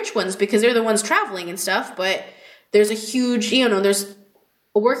see the rich ones because they're the ones traveling and stuff, but there's a huge, you know, there's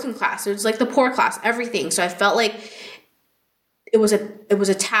a working class, there's like the poor class, everything. So I felt like it was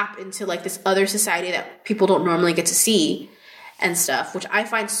a tap into like this other society that people don't normally get to see and stuff, which I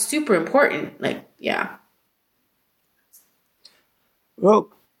find super important. Like, yeah. Well,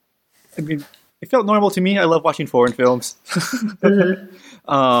 I mean, it felt normal to me. I love watching foreign films.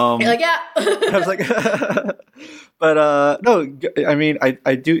 Mm-hmm. You're like, yeah. I was like, but no, I mean,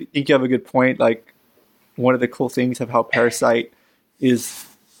 I do think you have a good point. Like, one of the cool things of how Parasite is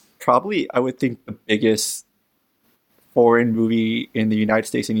probably, I would think, the biggest foreign movie in the United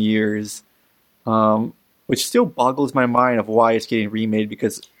States in years, which still boggles my mind of why it's getting remade,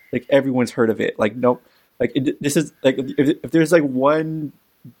 because like everyone's heard of it. Like, no, like this is like if there's like one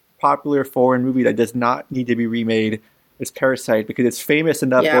popular foreign movie that does not need to be remade, it's Parasite, because it's famous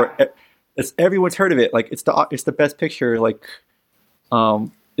enough where everyone's heard of it. Like it's the best picture. Like,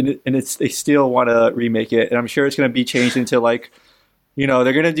 they still want to remake it, and I'm sure it's going to be changed into like, you know,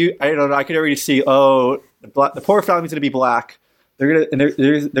 they're going to do. I don't know. I can already see. Oh, the poor family's going to be black. They're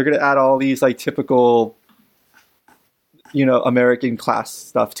gonna add all these like typical, you know, American class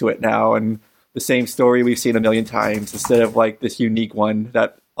stuff to it now, and the same story we've seen a million times instead of like this unique one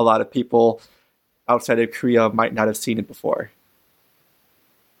that a lot of people outside of Korea might not have seen it before.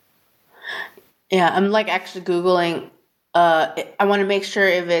 Yeah, I'm like actually Googling. I want to make sure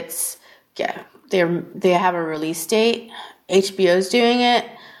if it's they have a release date. HBO's doing it.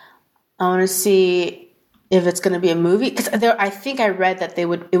 I want to see if it's going to be a movie, because I think I read that it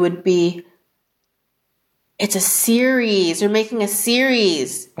would be. It's a series. They're making a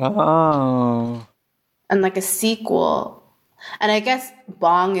series. Oh. And like a sequel. And I guess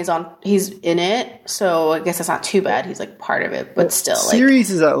Bong he's in it, so I guess that's not too bad. He's like part of it, but still. Series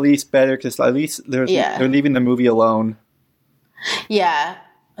is at least better, because at least they're leaving the movie alone. Yeah.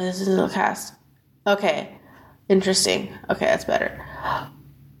 This is a little cast. Okay. Interesting. Okay, that's better.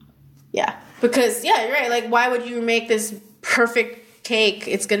 Yeah. Because, yeah, you're right. Like, why would you make this perfect cake,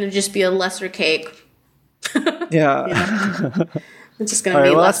 it's going to just be a lesser cake. Yeah. It's just going to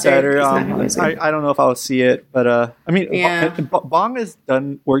be lesser. That's better. I don't know if I'll see it, but I mean, Bong has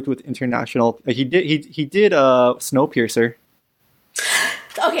worked with international. He did Snowpiercer.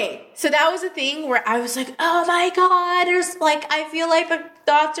 Okay, so that was a thing where I was like, oh my god, there's like, I feel like the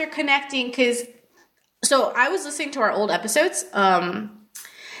dots are connecting, because so I was listening to our old episodes.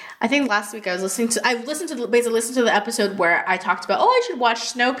 I think last week I listened to the episode where I talked about, I should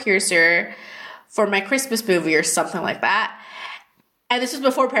watch Snowpiercer for my Christmas movie or something like that. And this was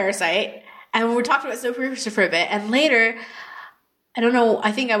before Parasite. And we were talking about Snowpiercer for a bit. And later, I don't know,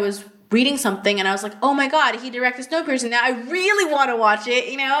 I think I was reading something and I was like, oh my god, he directed Snowpiercer. Now I really want to watch it,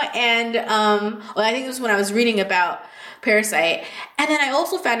 And I think it was when I was reading about Parasite. And then I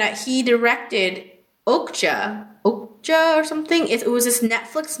also found out he directed Okja or something. It was this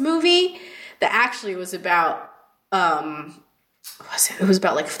Netflix movie that actually was about it was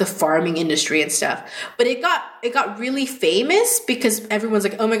about like the farming industry and stuff. But it got really famous because everyone's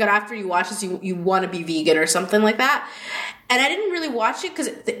like, oh my god, after you watch this you want to be vegan or something like that. And I didn't really watch it because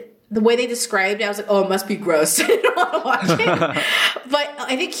the way they described it, I was like, oh, it must be gross. I didn't want to watch it. But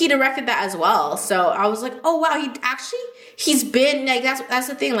I think he directed that as well. So I was like, oh wow, he's been like, that's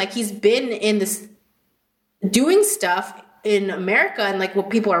the thing, like he's been in this doing stuff in America and like what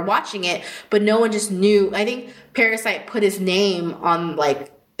people are watching it, but no one just knew. I think Parasite put his name on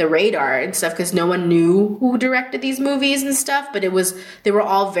like the radar and stuff because no one knew who directed these movies and stuff, but they were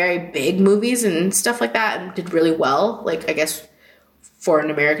all very big movies and stuff like that and did really well, like I guess for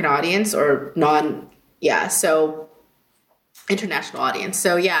an American audience or so international audience.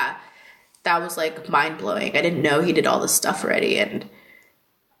 So yeah, that was like mind-blowing. I didn't know he did all this stuff already, and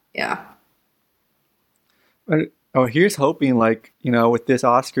yeah. Oh, here's hoping, like, with this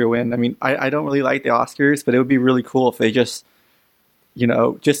Oscar win. I mean, I don't really like the Oscars, but it would be really cool if they just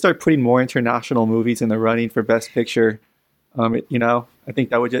start putting more international movies in the running for Best Picture. I think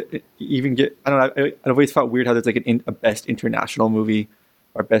that would just even get, I don't know, I've always felt weird how there's like a Best International movie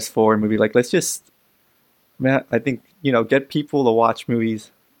or Best Foreign movie. Like, let's just, I think, get people to watch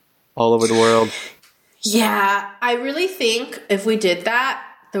movies all over the world. Yeah, I really think if we did that,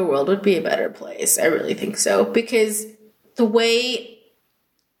 the world would be a better place. I really think so. Because the way,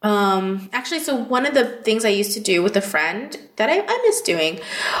 so one of the things I used to do with a friend that I miss doing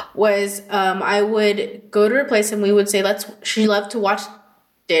was, I would go to her place and we would say, she loved to watch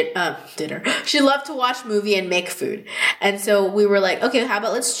dinner. She loved to watch movie and make food. And so we were like, okay, how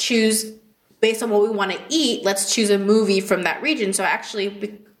about let's choose, based on what we want to eat, let's choose a movie from that region.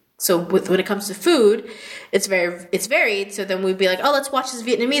 So when it comes to food, it's varied. So then we'd be like, oh, let's watch this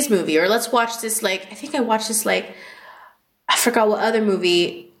Vietnamese movie, or let's watch this, like, I think I watched this, like, I forgot what other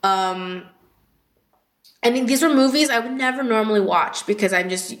movie. And these were movies I would never normally watch because I'm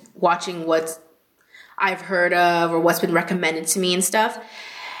just watching what I've heard of or what's been recommended to me and stuff.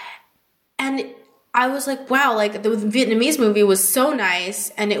 And I was like, wow, like the Vietnamese movie was so nice.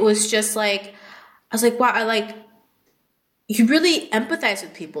 And it was just like, I was like, wow, you really empathize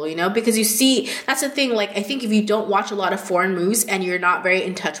with people, because you see, that's the thing. Like, I think if you don't watch a lot of foreign movies and you're not very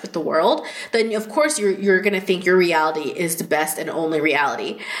in touch with the world, then of course you're going to think your reality is the best and only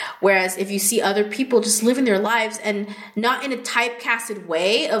reality. Whereas if you see other people just living their lives and not in a typecasted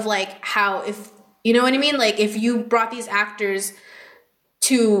way of like how, if, you know what I mean? Like if you brought these actors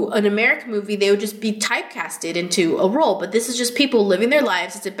to an American movie, they would just be typecasted into a role. But this is just people living their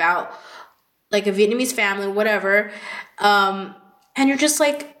lives. It's about like a Vietnamese family, whatever. And you're just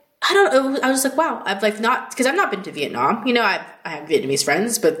like, I don't know. I was like, wow, I've like because I've not been to Vietnam. I have Vietnamese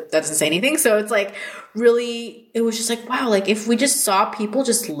friends, but that doesn't say anything. So it's like really, it was just like, wow, like if we just saw people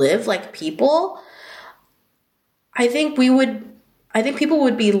just live like people, I think people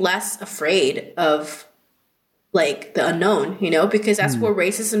would be less afraid of like the unknown, because that's where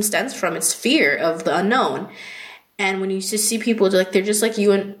racism stems from. It's fear of the unknown. And when you just see people like, they're just like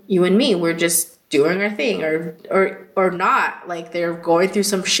you and me, we're just doing our thing or not, like they're going through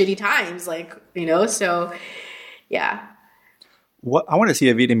some shitty times, like, so yeah. What, I want to see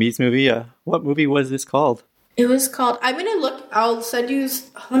a Vietnamese movie. What movie was this called? It was called, I'm going to look, I'll send you,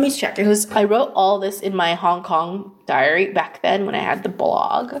 let me check. I wrote all this in my Hong Kong diary back then when I had the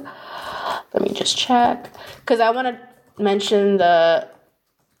blog. Let me just check. Because I want to mention the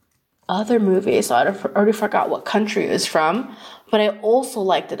other movie, so I already forgot what country it was from, but I also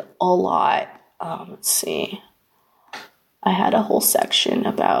liked it a lot. Let's see. I had a whole section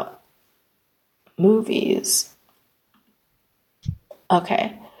about movies.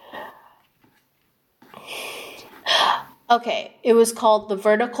 Okay, it was called The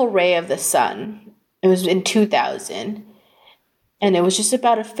Vertical Ray of the Sun. It was in 2000. And it was just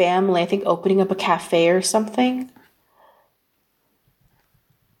about a family, I think, opening up a cafe or something.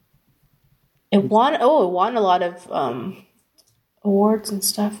 It won a lot of awards and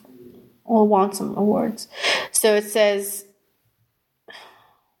stuff. Well, it won some awards. So it says,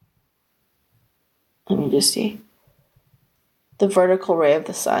 let me just see. The Vertical Ray of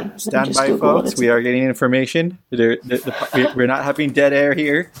the Sun. Stand by, folks. We are getting information. We're not having dead air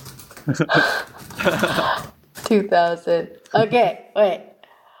here. 2000. Okay, wait.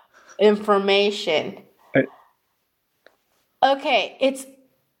 Information. Okay, it's...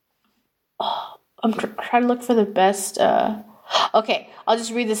 I'm trying to look for the best... Okay, I'll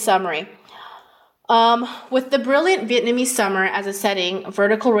just read the summary. With the brilliant Vietnamese summer as a setting,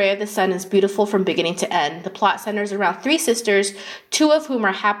 Vertical Ray of the Sun is beautiful from beginning to end. The plot centers around three sisters, two of whom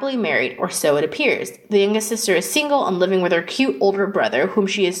are happily married, or so it appears. The youngest sister is single and living with her cute older brother, whom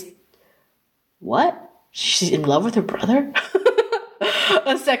she is... What? She's in love with her brother?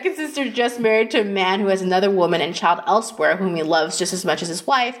 A second sister just married to a man who has another woman and child elsewhere whom he loves just as much as his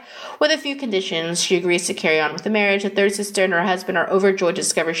wife. With a few conditions, she agrees to carry on with the marriage. A third sister and her husband are overjoyed to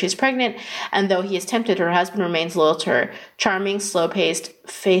discover she is pregnant, and though he is tempted, her husband remains loyal to her. Charming, slow-paced,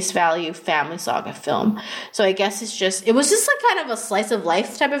 face-value family saga film. So I guess it was just like kind of a slice of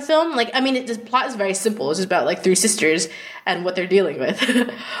life type of film. Like, I mean, the plot is very simple. It's just about like three sisters and what they're dealing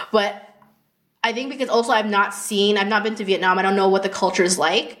with. But I think because also I've not been to Vietnam. I don't know what the culture is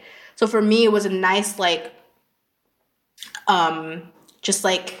like. So for me, it was a nice, like, just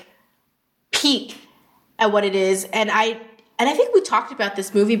like peek at what it is. And I think we talked about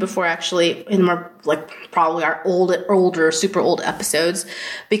this movie before, actually, in our, like, probably our older, super old episodes,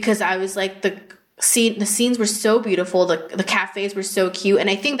 because I was like, the scenes were so beautiful. The cafes were so cute. And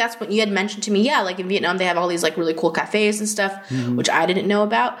I think that's what you had mentioned to me. Yeah, like in Vietnam, they have all these like really cool cafes and stuff, which I didn't know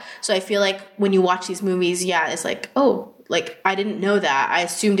about. So I feel like when you watch these movies, yeah, it's like, oh, like I didn't know that. I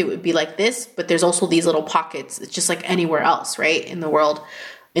assumed it would be like this, but there's also these little pockets. It's just like anywhere else, right? In the world,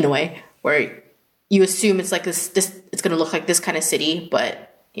 in a way, where you assume it's like this it's going to look like this kind of city.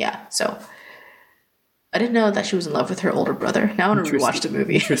 But yeah, so I didn't know that she was in love with her older brother. Now I want to rewatch the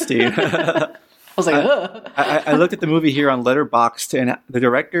movie. Interesting. I was like, ugh. I looked at the movie here on Letterboxd, and the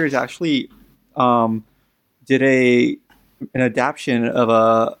director is actually did an adaptation of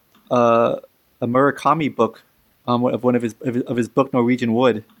a Murakami book, of one of his book Norwegian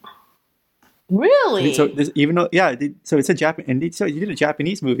Wood. Really? So so it's a Japanese. So you did a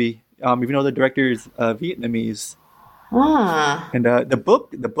Japanese movie, even though the director is Vietnamese. Ah. And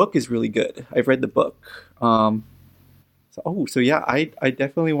the book is really good. I've read the book. I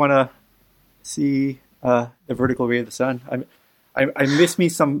definitely want to see the Vertical Ray of the Sun. I miss me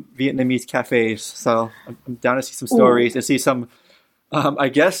some Vietnamese cafes, so I'm down to see some stories and see some,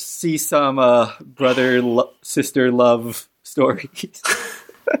 see some brother sister love stories.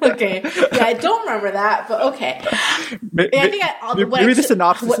 Okay, yeah, I don't remember that, but okay. Maybe the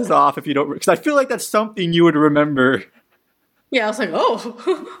synopsis is off if you don't, because I feel like that's something you would remember. Yeah, I was like,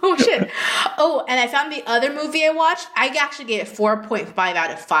 oh shit. Oh, and I found the other movie I watched. I actually gave it 4.5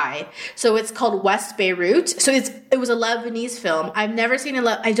 out of 5. So it's called West Beirut. So it was a Lebanese film. I've never seen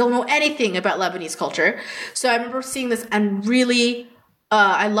I don't know anything about Lebanese culture. So I remember seeing this and really,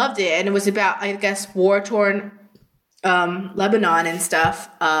 I loved it. And it was about, I guess, war-torn Lebanon and stuff.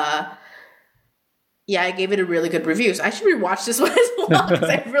 Yeah, I gave it a really good review. So I should rewatch this one as well because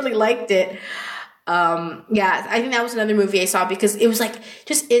I really liked it. Yeah, I think that was another movie I saw because it was like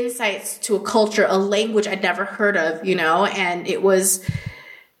just insights to a culture, a language I'd never heard of, and it was,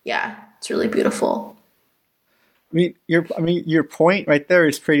 yeah, it's really beautiful. Your point right there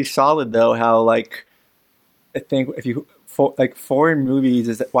is pretty solid though. How I think if you foreign movies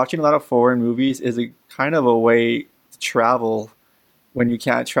is that watching a lot of foreign movies is a kind of a way to travel when you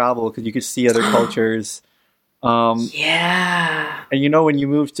can't travel because you could see other cultures. Yeah. And when you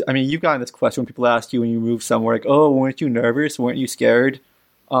move to, you've gotten this question when people ask you when you move somewhere, like, oh, weren't you nervous? Weren't you scared?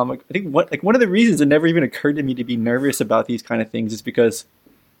 I think one of the reasons it never even occurred to me to be nervous about these kind of things is because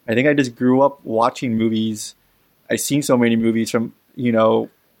I think I just grew up watching movies. I've seen so many movies from,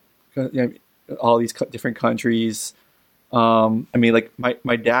 all these different countries. My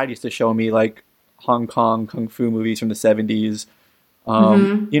dad used to show me like Hong Kong Kung Fu movies from the 70s,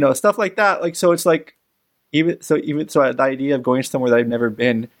 stuff like that. So it's like, even so the idea of going somewhere that I've never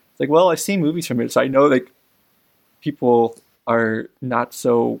been, it's like, well, I've seen movies from it, so I know like people are not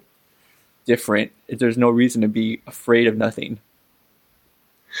so different. There's no reason to be afraid of nothing.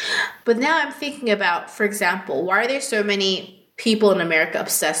 But now I'm thinking about, for example, why are there so many people in America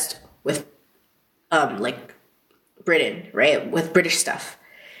obsessed with like Britain, right? With British stuff.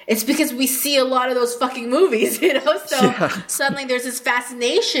 it's because we see a lot of those fucking movies, So suddenly there's this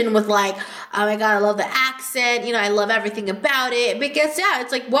fascination with like, oh my God, I love the accent. I love everything about it. Because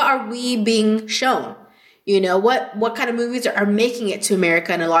it's like, what are we being shown? What kind of movies are making it to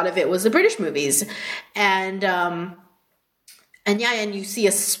America? And a lot of it was the British movies. And you see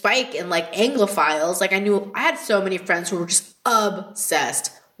a spike in like Anglophiles. Like I had so many friends who were just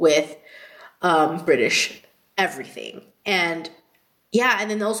obsessed with British everything. And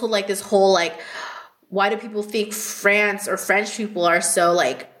then also like this whole like, why do people think France or French people are so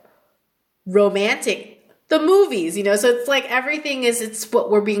like romantic? The movies, so it's like everything it's what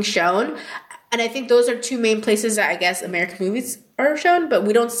we're being shown. And I think those are two main places that I guess American movies are shown, but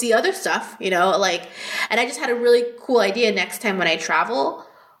we don't see other stuff, like, and I just had a really cool idea next time when I travel,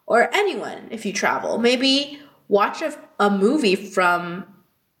 or anyone, if you travel, maybe watch a movie from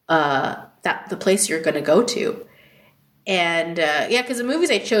the place you're going to go to. And because the movies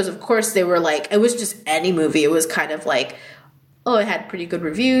I chose, of course, they were like, it was just any movie. It was kind of like, oh, it had pretty good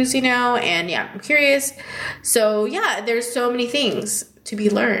reviews, and I'm curious. So there's so many things to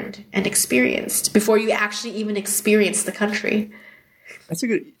be learned and experienced before you actually even experience the country. That's a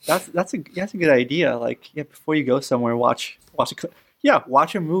good idea. Like, before you go somewhere, watch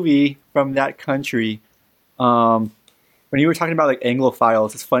a movie from that country. When you were talking about like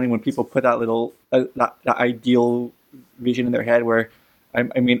Anglophiles, it's funny when people put that little that ideal vision in their head. Where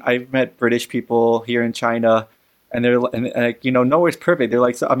I've met British people here in China, and they're like, nowhere's perfect. They're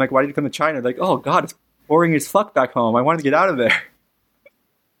like, so I'm like, why did you come to China? They're like, oh God, it's boring as fuck back home. I wanted to get out of there.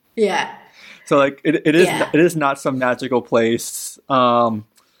 Yeah. So like it is not some magical place. I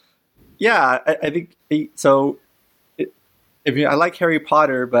think so. I like Harry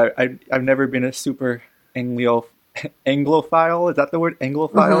Potter, but I've never been a super Anglophile. Is that the word,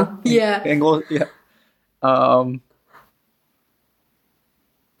 Anglophile? Uh-huh. Yeah.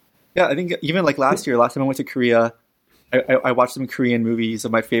 I think even like last time I went to Korea, I watched some Korean movies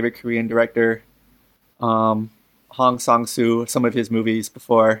of my favorite Korean director, Hong Sang-soo, some of his movies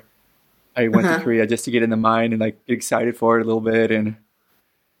before I went to Korea, just to get in the mind and like get excited for it a little bit. And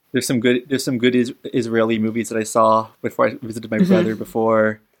there's some good Israeli movies that I saw before I visited my brother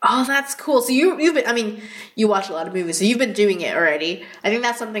before. Oh, that's cool. So you've been, you watch a lot of movies, so you've been doing it already. I think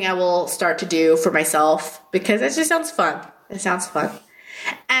that's something I will start to do for myself because it just sounds fun. It sounds fun.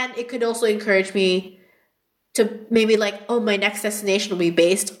 And it could also encourage me to maybe like, my next destination will be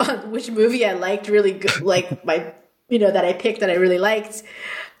based on which movie I liked really good, like my, that I picked that I really liked.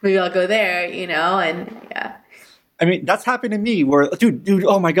 Maybe I'll go there, and yeah. I mean, that's happened to me where, dude,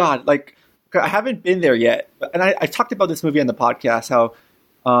 oh my God, like I haven't been there yet. And I talked about this movie on the podcast, how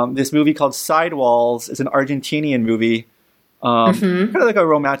this movie called Sidewalls is an Argentinian movie, kind of like a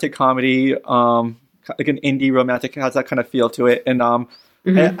romantic comedy, like an indie romantic, has that kind of feel to it. And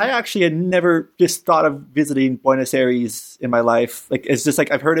I actually had never just thought of visiting Buenos Aires in my life. Like, it's just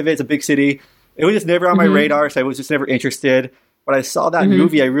like, I've heard of it. It's a big city. It was just never on my radar. So I was just never interested. But I saw that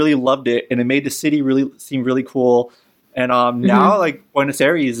movie. I really loved it. And it made the city really seem really cool. And now like Buenos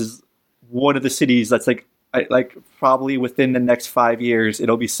Aires is one of the cities that's like, probably within the next 5 years,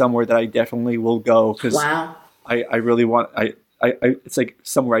 it'll be somewhere that I definitely will go. Cause I really want, it's like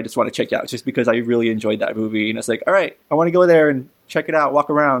somewhere I just want to check out just because I really enjoyed that movie. And it's like, all right, I want to go there and check it out, walk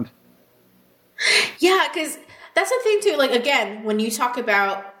around. Yeah, because that's the thing too. Like, again, when you talk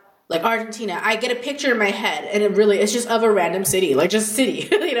about like Argentina, I get a picture in my head and it's just of a random city, like just a city,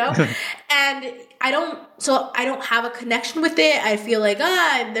 and I don't have a connection with it. I feel like,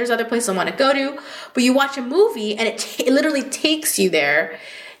 there's other places I want to go to, but you watch a movie and it literally takes you there.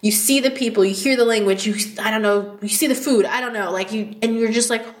 You see the people, you hear the language, you see the food, I don't know, like and you're just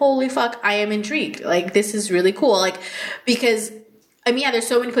like, holy fuck, I am intrigued. Like, this is really cool. Like, because, there's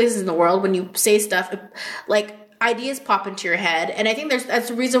so many places in the world when you say stuff, like, ideas pop into your head. And I think that's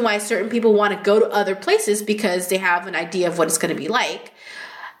the reason why certain people want to go to other places, because they have an idea of what it's going to be like.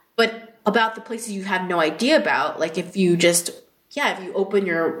 But about the places you have no idea about, like, if you open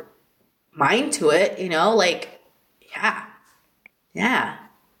your mind to it,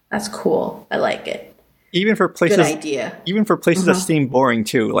 that's cool. I like it. Even for places, good idea. Even for places that seem boring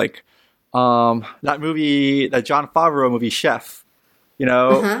too, like that movie, that Jon Favreau movie, Chef.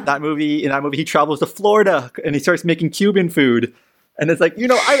 That movie. In that movie, he travels to Florida and he starts making Cuban food. And it's like,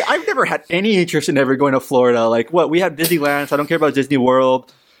 I've never had any interest in ever going to Florida. Like, we have Disneyland, so I don't care about Disney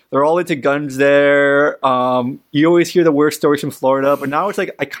World. They're all into guns there. You always hear the worst stories from Florida, but now it's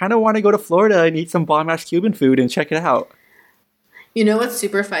like, I kind of want to go to Florida and eat some bomb-ass Cuban food and check it out. You know what's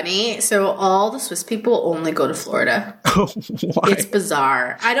super funny? So all the Swiss people only go to Florida. Why? It's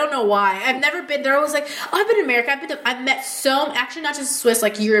bizarre. I don't know why. I've never been. They're always like, oh, I've been to America. I've met actually not just Swiss,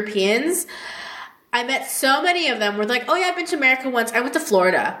 like Europeans. I met so many of them where they're like, oh yeah, I've been to America once. I went to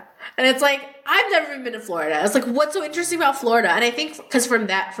Florida. And it's like, I've never even been to Florida. I was like, what's so interesting about Florida? And I think because for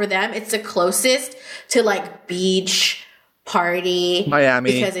them, it's the closest to like beach, party.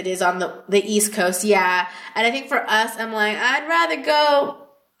 Miami. Because it is on the East Coast. Yeah. And I think for us, I'm like, I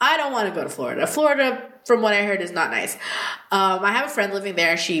don't want to go to Florida. Florida, from what I heard, is not nice. I have a friend living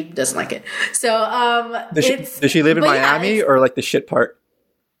there. She doesn't like it. So, does she live in Miami or like the shit part?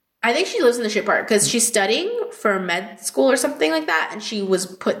 I think she lives in the shit part because she's studying for med school or something like that, and she was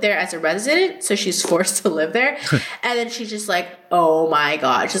put there as a resident, so she's forced to live there. And then she's just like, oh my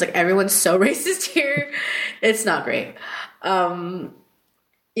god. She's like, everyone's so racist here. It's not great.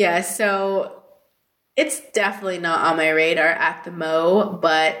 Yeah, so it's definitely not on my radar at the Mo,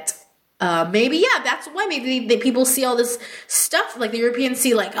 but maybe, yeah, that's why maybe people see all this stuff, like the Europeans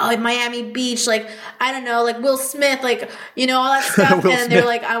see like, oh, Miami Beach, like, I don't know, like Will Smith, like, you know, all that stuff. And they're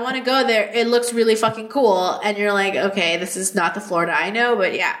like, I want to go there. It looks really fucking cool. And you're like, okay, this is not the Florida I know,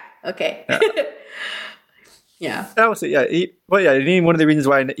 but yeah, okay. Yeah. That was it, yeah. Well, yeah, I mean, one of the reasons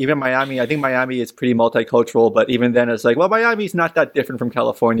why even Miami, I think Miami is pretty multicultural, but even then it's like, well, Miami's not that different from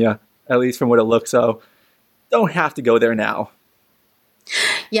California, at least from what it looks, so don't have to go there now.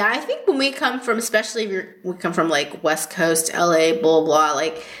 Yeah, I think when we come from, especially if we come from like West Coast, LA, blah, blah,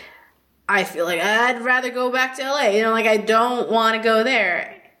 like, I feel like I'd rather go back to LA. You know, like I don't want to go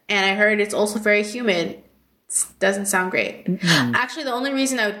there. And I heard it's also very humid. It doesn't sound great. Mm-hmm. Actually, the only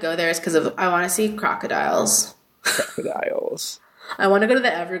reason I would go there is because I want to see crocodiles. Crocodiles. I want to go to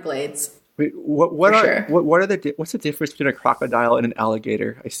the Everglades. Wait, what's the difference between a crocodile and an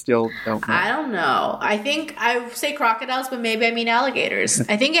alligator? I still don't know. I don't know. I think I say crocodiles, but maybe I mean alligators.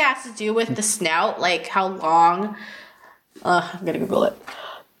 I think it has to do with the snout, like how long. I'm gonna Google it.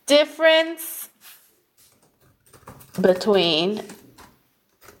 Difference between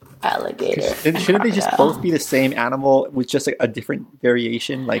alligator. Shouldn't they just both be the same animal with just like a different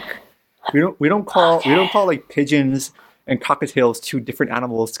variation? Like we don't call like pigeons and cockatiels two different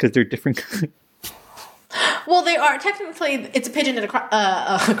animals because they're different. Well, they are technically. It's a pigeon and a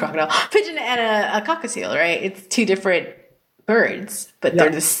crocodile. Pigeon and a cockatiel, right? It's two different birds, but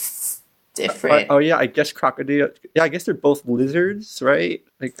they're just different. Oh yeah, I guess crocodile. Yeah, I guess they're both lizards, right?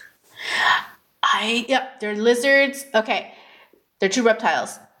 Like, they're lizards. Okay, they're two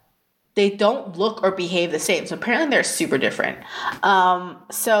reptiles. They don't look or behave the same, so apparently they're super different.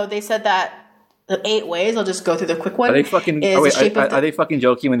 So they said that. The 8 ways, I'll just go through the quick one. Are they fucking? Are they fucking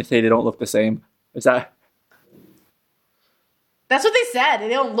joking when they say they don't look the same? Is that? That's what they said. They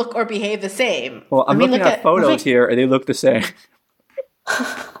don't look or behave the same. Well, I'm looking at photos here, and they look the same.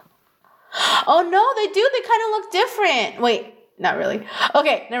 Oh no, they do. They kind of look different. Wait, not really.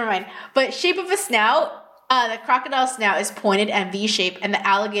 Okay, never mind. But shape of a snout. The crocodile snout is pointed and V-shaped, and the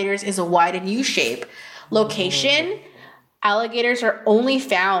alligator's is a wide and U-shape. Location. Alligators are only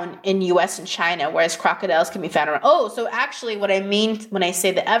found in U.S. and China, whereas crocodiles can be found around. Oh, so actually what I mean when I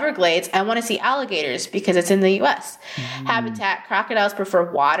say the Everglades, I want to see alligators because it's in the U.S. Habitat, crocodiles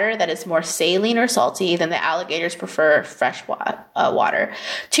prefer water that is more saline or salty than the alligators prefer fresh water.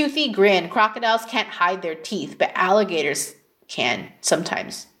 Toothy grin, crocodiles can't hide their teeth, but alligators can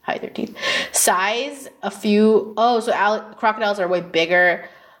sometimes hide their teeth. Size, crocodiles are way bigger.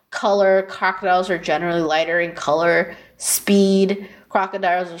 Color, crocodiles are generally lighter in color. Speed,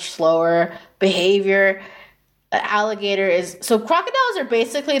 crocodiles are slower. Behavior, crocodiles are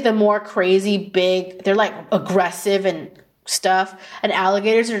basically the more crazy big, they're like aggressive and stuff, and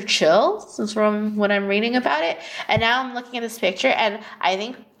alligators are chill, since from what I'm reading about it. And now I'm looking at this picture, and I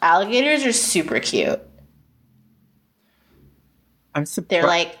think alligators are super cute. I'm surprised. They're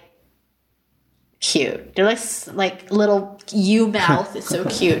like cute. They're like little U mouth. It's so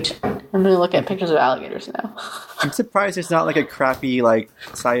cute. I'm gonna look at pictures of alligators now. I'm surprised there's not like a crappy like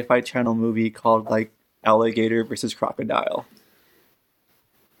sci-fi channel movie called like Alligator versus Crocodile.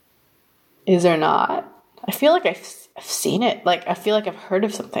 Is there not? I feel like I've seen it. Like I feel like I've heard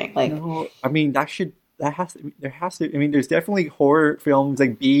of something. Like no, I mean there has to. I mean, there's definitely horror films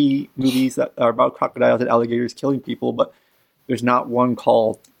like B movies that are about crocodiles and alligators killing people, but there's not one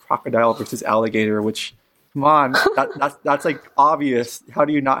called Crocodile versus Alligator, which, come on, that's like obvious. How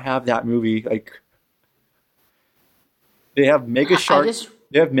do you not have that movie? Like, they have Mega Shark.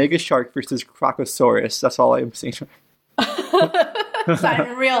 They have Mega Shark versus Crocosaurus. That's all I'm saying. It's not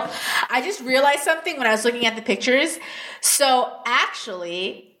even real. I just realized something when I was looking at the pictures. So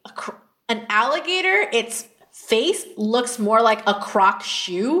actually, an alligator, its face looks more like a Croc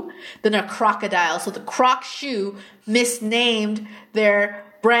shoe than a crocodile. So the Croc shoe misnamed their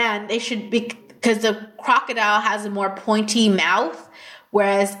brand. They should be, because the crocodile has a more pointy mouth,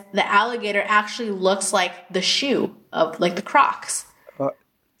 whereas the alligator actually looks like the shoe of like the Crocs. Oh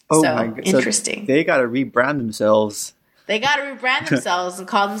so my god! Interesting. So they got to rebrand themselves. They got to rebrand themselves and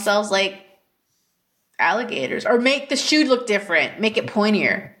call themselves like alligators, or make the shoe look different. Make it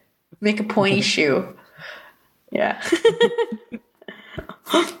pointier. Make a pointy shoe. Yeah.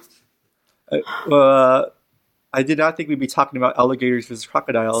 I did not think we'd be talking about alligators versus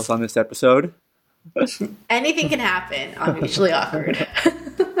crocodiles on this episode. Anything can happen on Mutually Awkward.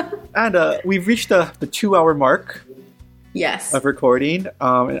 And we've reached the 2-hour mark. Yes. Of recording.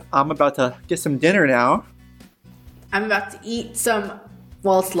 And I'm about to get some dinner now. I'm about to eat some.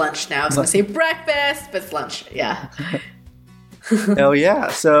 Well, it's lunch now. I was going to say breakfast, but it's lunch. Yeah. Hell yeah!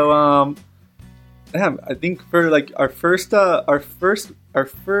 So, I think for like our first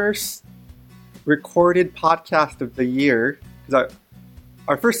recorded podcast of the year, because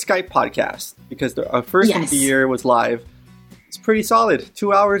our first Skype podcast, because our first one of the year was live. It's pretty solid.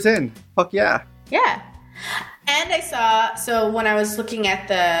 2 hours in. Fuck yeah. Yeah. And I saw, so when I was looking at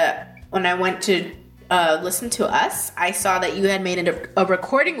when I went to listen to us, I saw that you had made a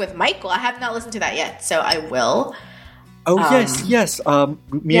recording with Michael. I have not listened to that yet, so I will. Oh, yes.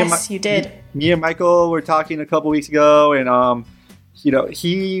 You did. Me and Michael were talking a couple weeks ago, and,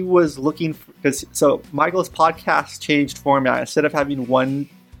 he was looking, so Michael's podcast changed format. Instead of having one,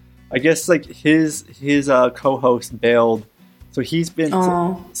 I guess, like, his co-host bailed. So he's been,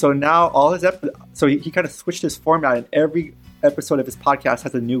 so now all his so he kind of switched his format, and every episode of his podcast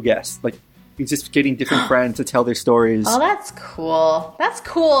has a new guest. Like, he's just getting different friends to tell their stories. Oh, that's cool. That's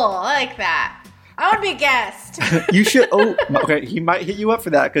cool. I like that. I want to be a guest. You should. Oh, okay. He might hit you up for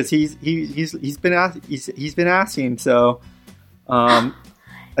that because he's been asking. So,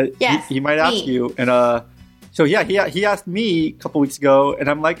 yes, he might ask you. And so yeah, he asked me a couple weeks ago, and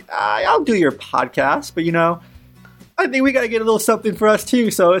I'm like, I'll do your podcast, but I think we gotta get a little something for us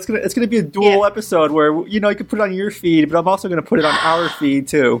too. So it's gonna be a dual episode where you can put it on your feed, but I'm also gonna put it on our feed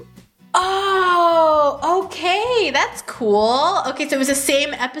too. Oh, okay. That's cool. Okay, so it was the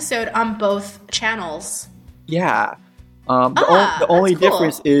same episode on both channels. Yeah. The only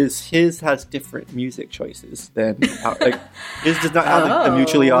difference is his has different music choices than his does not have a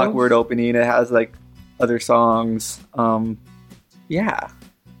mutually awkward opening. It has like other songs. Yeah.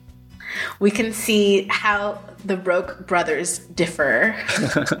 We can see how the Roke brothers differ.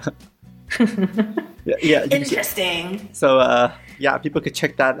 Yeah. Interesting. So, people could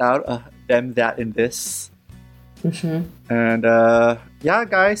check that out. Them, that, and this. Mm-hmm. And,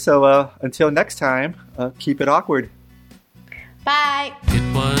 guys. So, until next time, keep it awkward. Bye.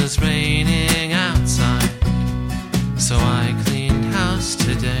 It was raining outside, so I cleaned house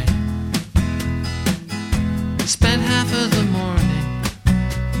today. Spent half of the morning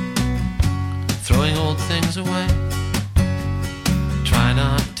throwing old things away. Try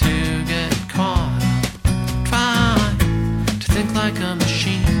not to get caught up. Try to think like a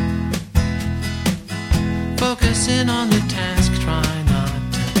machine. Focus in on the task. Try not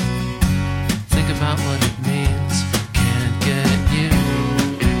to think about what it means. Can't get you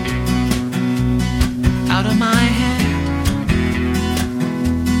out of my head.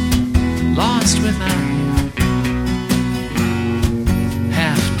 Lost without you.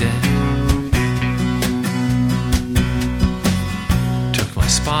 Half dead.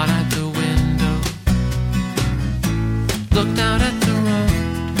 Spot at the window, looked out at the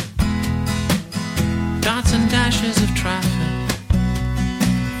road, dots and dashes of traffic,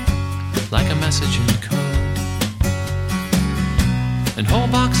 like a message in code, and whole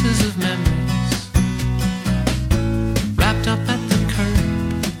boxes of memories, wrapped up at the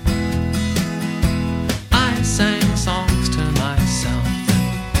curb. I sang songs to myself that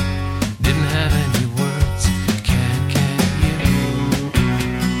didn't have any words. Can't get you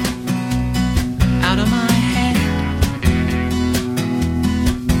out of my head,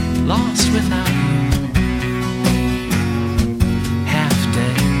 lost without you, half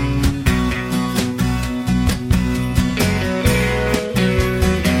dead.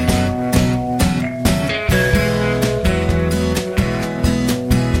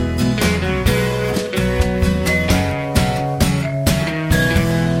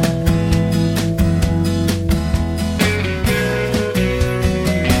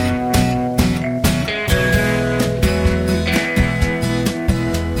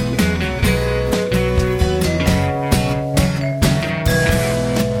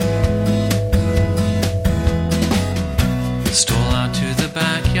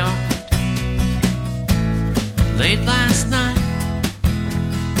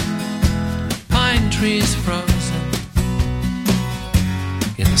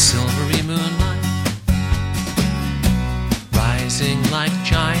 the silvery moonlight, rising like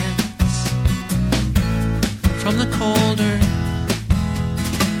giants from the cold earth.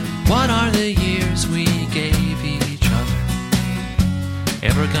 What are the years we